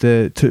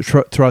to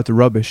throw out the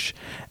rubbish,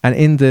 and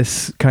in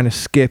this kind of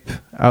skip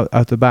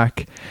out the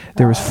back,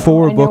 there was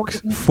four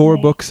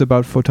books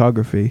about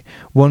photography,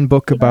 one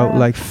book about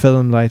like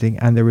film lighting,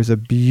 and there was a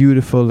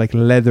beautiful like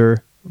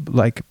leather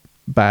like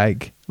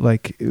bag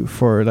like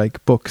for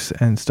like books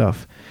and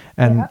stuff,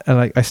 and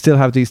like I still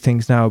have these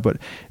things now, but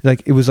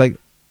like it was like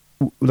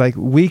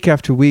week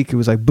after week, it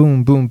was like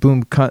boom, boom,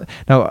 boom.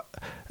 Now,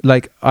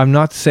 like, I'm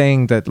not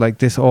saying that like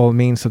this all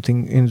means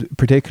something in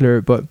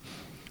particular, but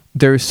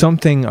there's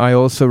something I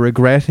also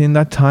regret in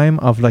that time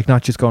of like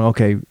not just going,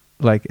 okay,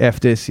 like F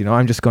this, you know,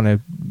 I'm just going to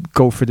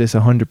go for this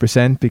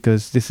 100%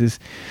 because this is,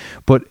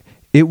 but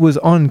it was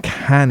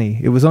uncanny.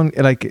 It was all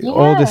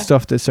this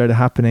stuff that started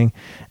happening.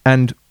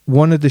 And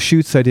one of the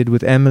shoots I did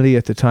with Emily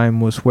at the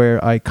time was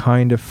where I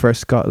kind of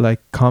first got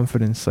like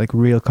confidence, like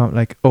real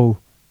like, oh,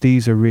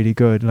 these are really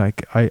good.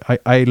 Like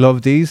I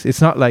love these. It's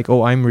not like,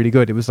 oh, I'm really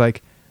good. It was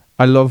like,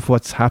 I love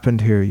what's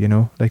happened here, you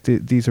know, like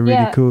these are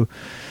really cool.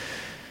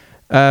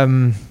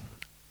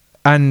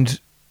 And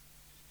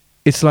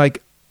it's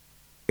like,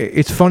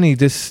 it's funny,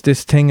 this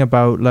thing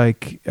about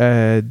like,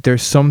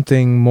 there's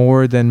something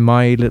more than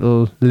my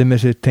little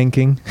limited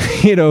thinking,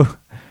 you know,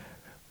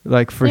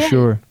 like for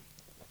sure.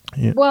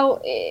 Yeah.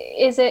 Well,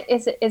 is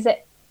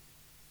it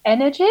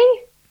energy?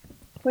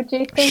 Would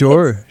you think?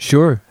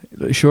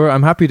 Sure.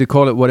 I'm happy to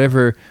call it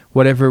whatever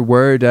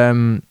word,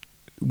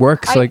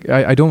 works.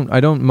 I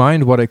don't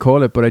mind what I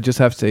call it, but I just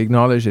have to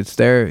acknowledge it's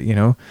there, you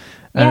know.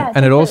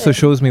 And it also definitely.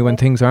 shows me when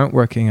things aren't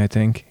working, I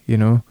think, you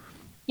know.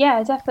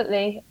 Yeah,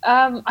 definitely.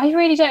 I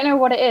really don't know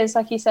what it is.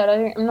 Like you said,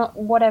 I'm not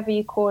whatever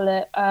you call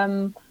it.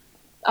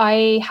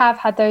 I have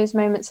had those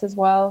moments as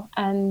well,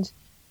 and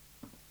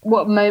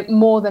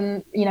more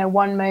than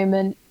one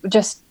moment,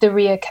 just the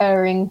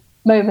reoccurring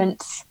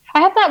moments. I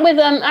had that with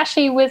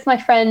actually with my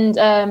friend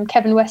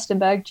Kevin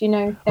Westenberg. Do you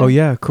know him? Oh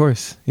yeah, of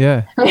course.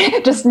 Yeah.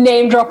 Just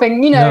name dropping,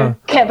 No.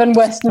 Kevin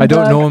Westenberg. I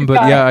don't know him, but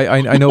guy. yeah,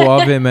 I know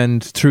of him,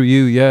 and through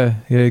you, yeah.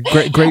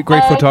 Great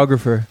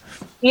photographer.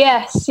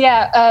 Yes,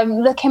 yeah.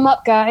 Look him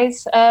up,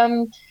 guys.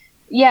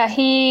 Yeah,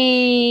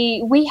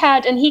 we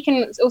had, and he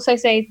can also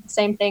say the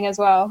same thing as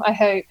well. I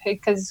hope,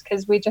 because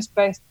we just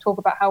both talk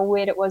about how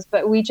weird it was.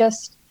 But we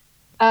just,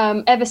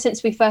 ever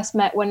since we first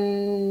met,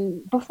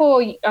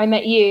 before I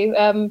met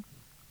you,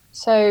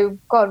 so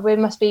God, we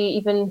must be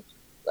even.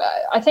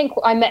 I think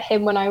I met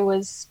him when I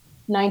was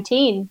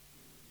 19,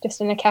 just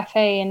in a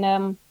cafe in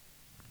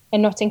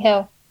Notting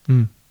Hill,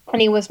 and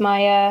he was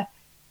my.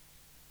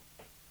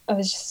 I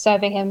was just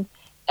serving him,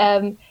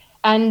 and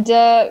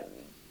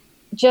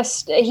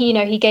just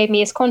he gave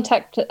me his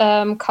contact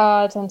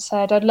card and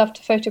said, "I'd love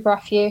to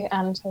photograph you."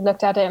 And I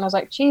looked at it and I was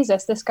like,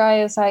 "Jesus, this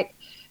guy is like,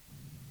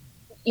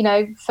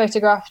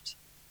 photographed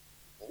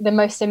the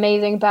most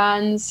amazing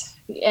bands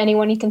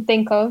anyone you can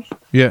think of."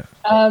 Yeah.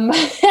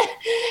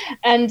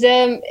 And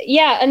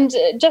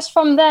just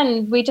from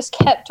then we just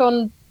kept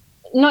on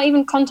not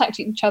even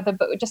contacting each other,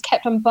 but we just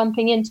kept on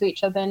bumping into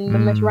each other in the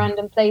most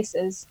random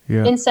places.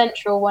 Yeah. In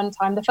Central one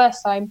time, the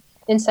first time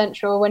in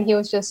Central when he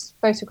was just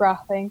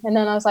photographing, and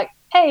then I was like,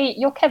 "Hey,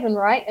 you're Kevin,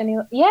 right?" And he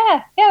was,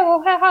 yeah,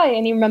 well, hi,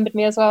 and he remembered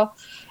me as well.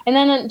 And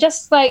then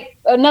just like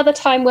another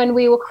time when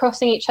we were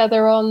crossing each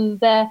other on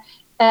the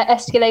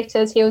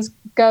escalators, he was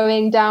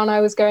going down,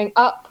 I was going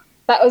up.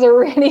 That was a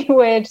really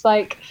weird,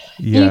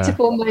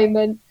 beautiful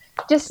moment.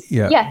 Just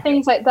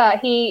things like that.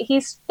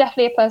 He's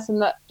definitely a person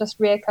that just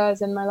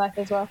reoccurs in my life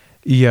as well.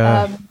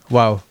 Yeah.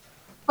 Wow.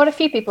 Got a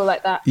few people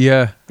like that.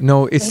 Yeah.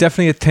 No, it's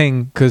definitely a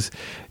thing, because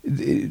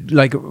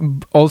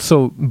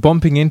also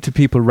bumping into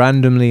people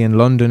randomly in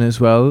London as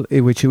well,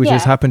 which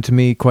has happened to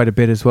me quite a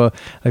bit as well.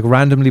 Like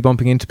randomly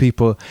bumping into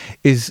people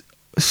is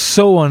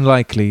so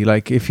unlikely.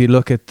 Like if you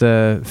look at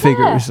the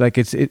figures,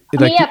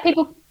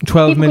 people.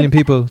 12 million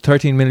people,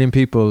 13 million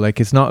people. Like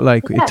it's not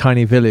like a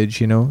tiny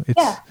village,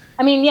 It's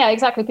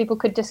exactly. People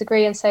could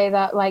disagree and say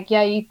that,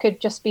 you could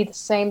just be the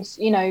same,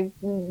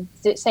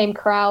 same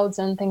crowds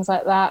and things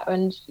like that,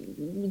 and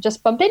you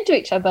just bump into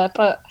each other.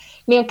 But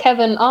me and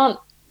Kevin aren't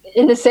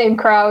in the same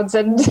crowds,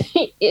 and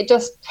it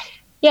just,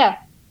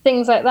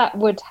 things like that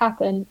would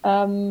happen.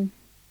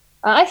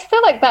 I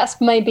feel like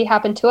that's maybe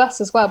happened to us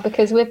as well,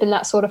 because we've been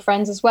that sort of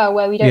friends as well,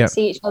 where we don't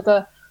see each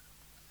other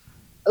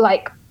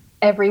like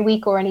every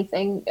week or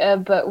anything,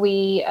 but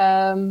we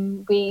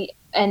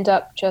end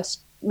up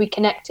just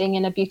reconnecting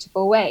in a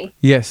beautiful way.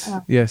 Yes,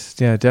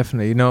 yeah,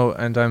 definitely.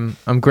 And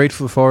I'm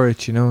grateful for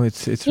it.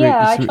 It's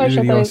I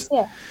treasure really those.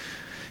 awesome.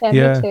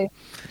 Yeah, me too.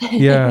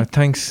 Yeah,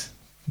 thanks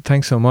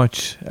so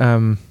much.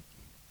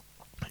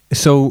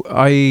 So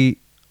I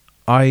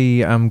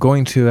am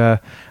going to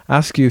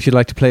ask you if you'd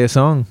like to play a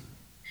song.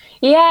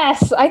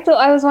 Yes, I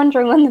was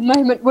wondering when the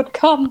moment would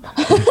come.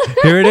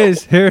 Here it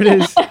is.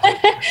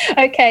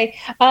 Okay.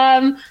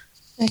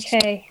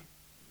 Okay.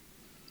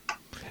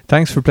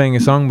 Thanks for playing a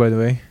song, by the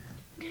way.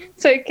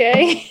 It's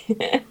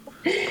okay.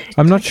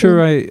 I'm not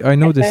sure I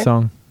know this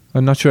song.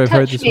 I'm not sure I've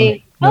heard this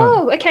one.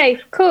 No. Oh, okay,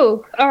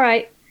 cool. All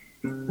right.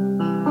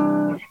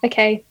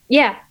 Okay,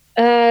 yeah.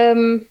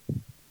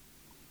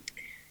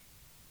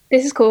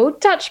 This is called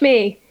Touch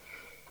Me.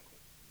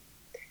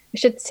 I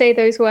should say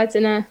those words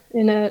in a.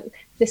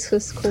 This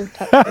was called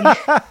Touch Me.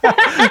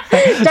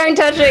 Don't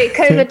touch me.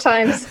 COVID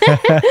times.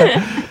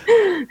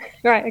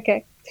 Right.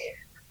 Okay.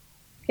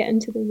 Get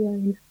into the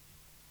zone.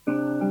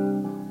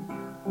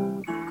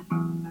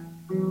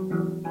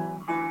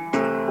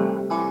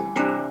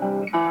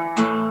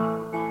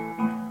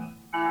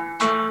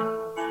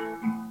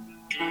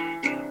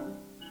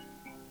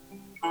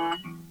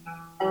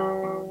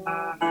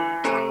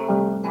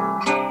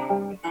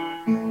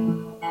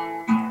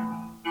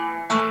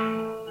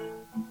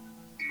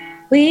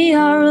 We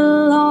are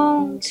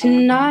alone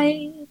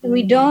tonight, and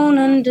we don't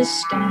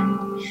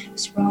understand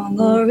it's wrong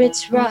or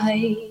it's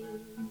right.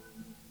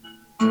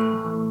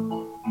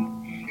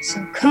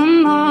 So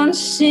come on,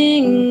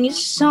 sing your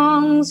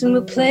songs and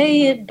we'll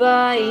play it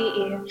by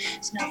ear.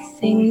 There's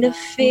nothing to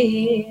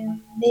fear.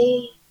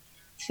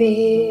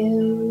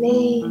 Feel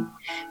me,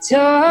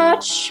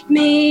 touch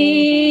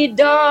me,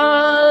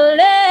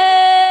 darling.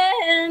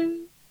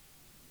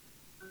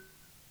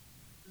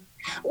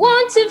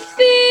 Want to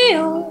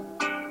feel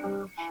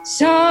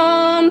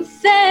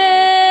something,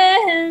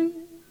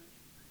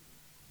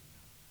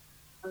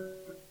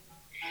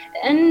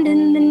 and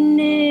in the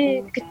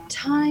nick of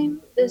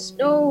time, there's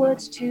no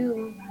words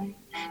to write.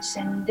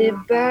 Send it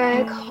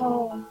back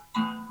home.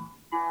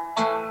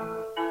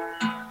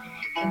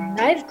 And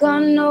I've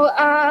got no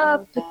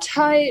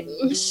appetite,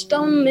 my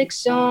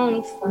stomach's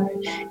on fire.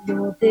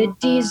 You're the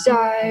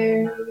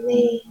desire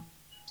me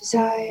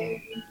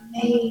desire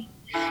me.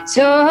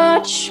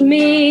 Touch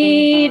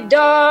me,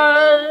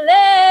 darling.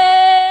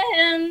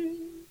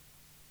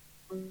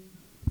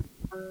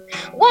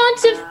 Want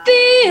to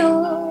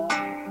feel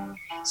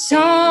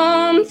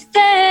something.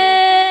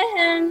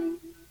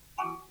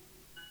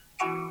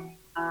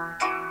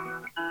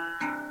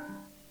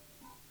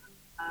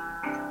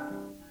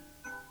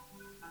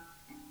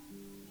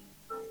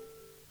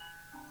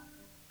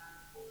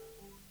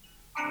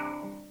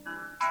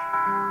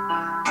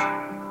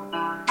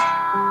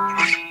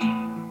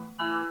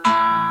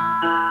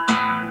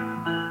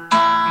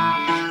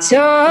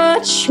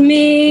 Touch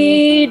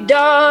me,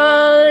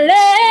 darling.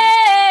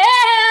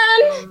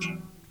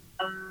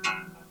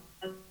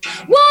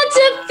 Want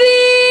to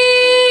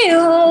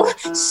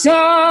feel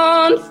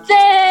something.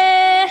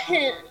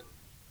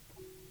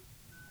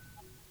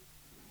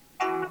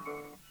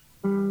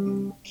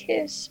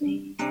 Kiss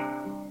me,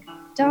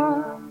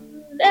 darling.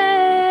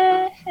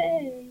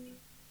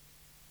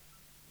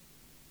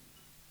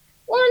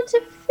 Want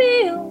to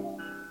feel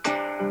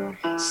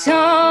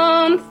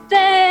something.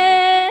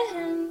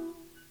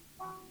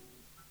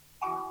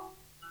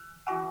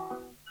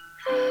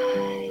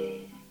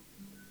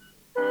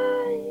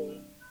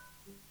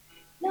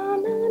 No,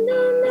 no,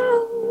 no, no.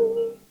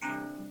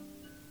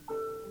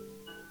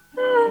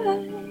 No,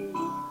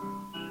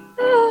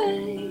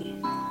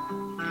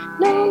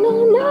 no,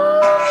 no,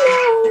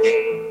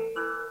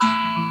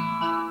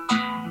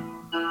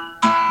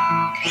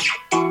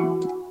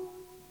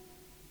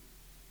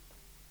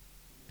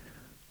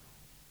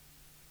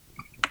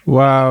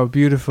 Wow,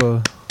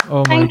 beautiful. Oh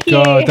my Thank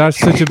God, you. that's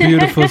such a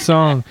beautiful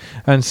song,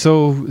 and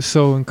so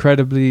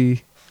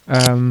incredibly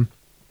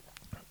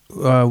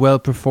well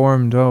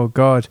performed. Oh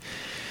God,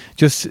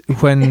 just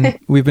when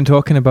we've been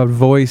talking about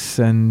voice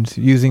and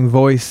using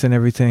voice and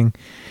everything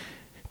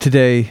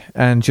today,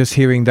 and just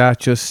hearing that,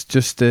 just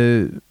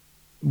the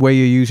way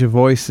you use your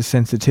voice, the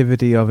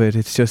sensitivity of it,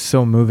 it's just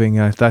so moving.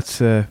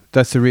 That's a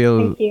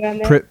real Thank you,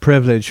 Emmett.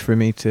 privilege for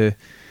me to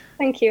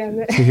Thank you,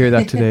 Emmett. hear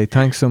that today.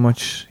 Thanks so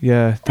much.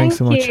 Yeah, thanks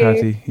so much,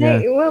 Hattie. Yeah.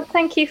 No, well,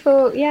 thank you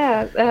for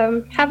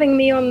having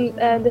me on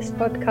this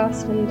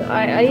podcast, and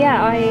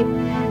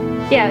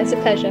it's a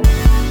pleasure.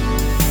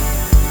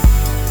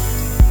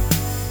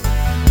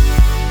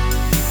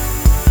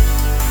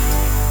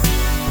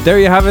 There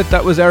you have it.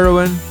 That was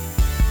Erowyn.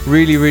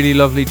 Really, really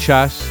lovely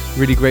chat.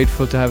 Really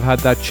grateful to have had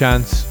that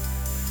chance.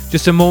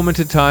 Just a moment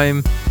of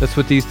time. That's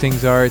what these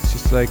things are. It's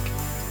just like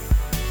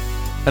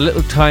a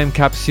little time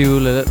capsule,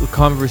 a little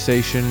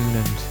conversation,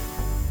 and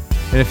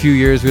in a few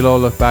years we'll all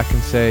look back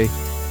and say,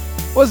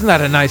 wasn't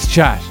that a nice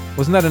chat?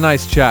 Wasn't that a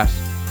nice chat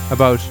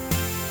about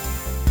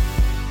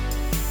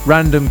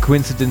random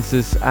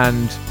coincidences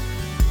and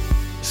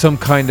some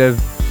kind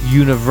of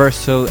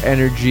universal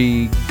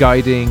energy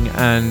guiding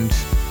and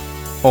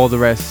all the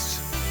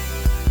rest.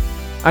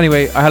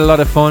 Anyway, I had a lot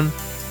of fun.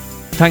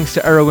 Thanks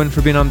to Erowyn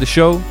for being on the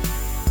show.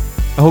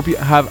 I hope you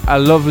have a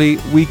lovely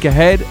week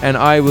ahead, and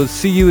I will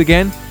see you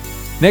again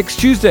next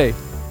Tuesday.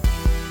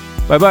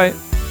 Bye bye.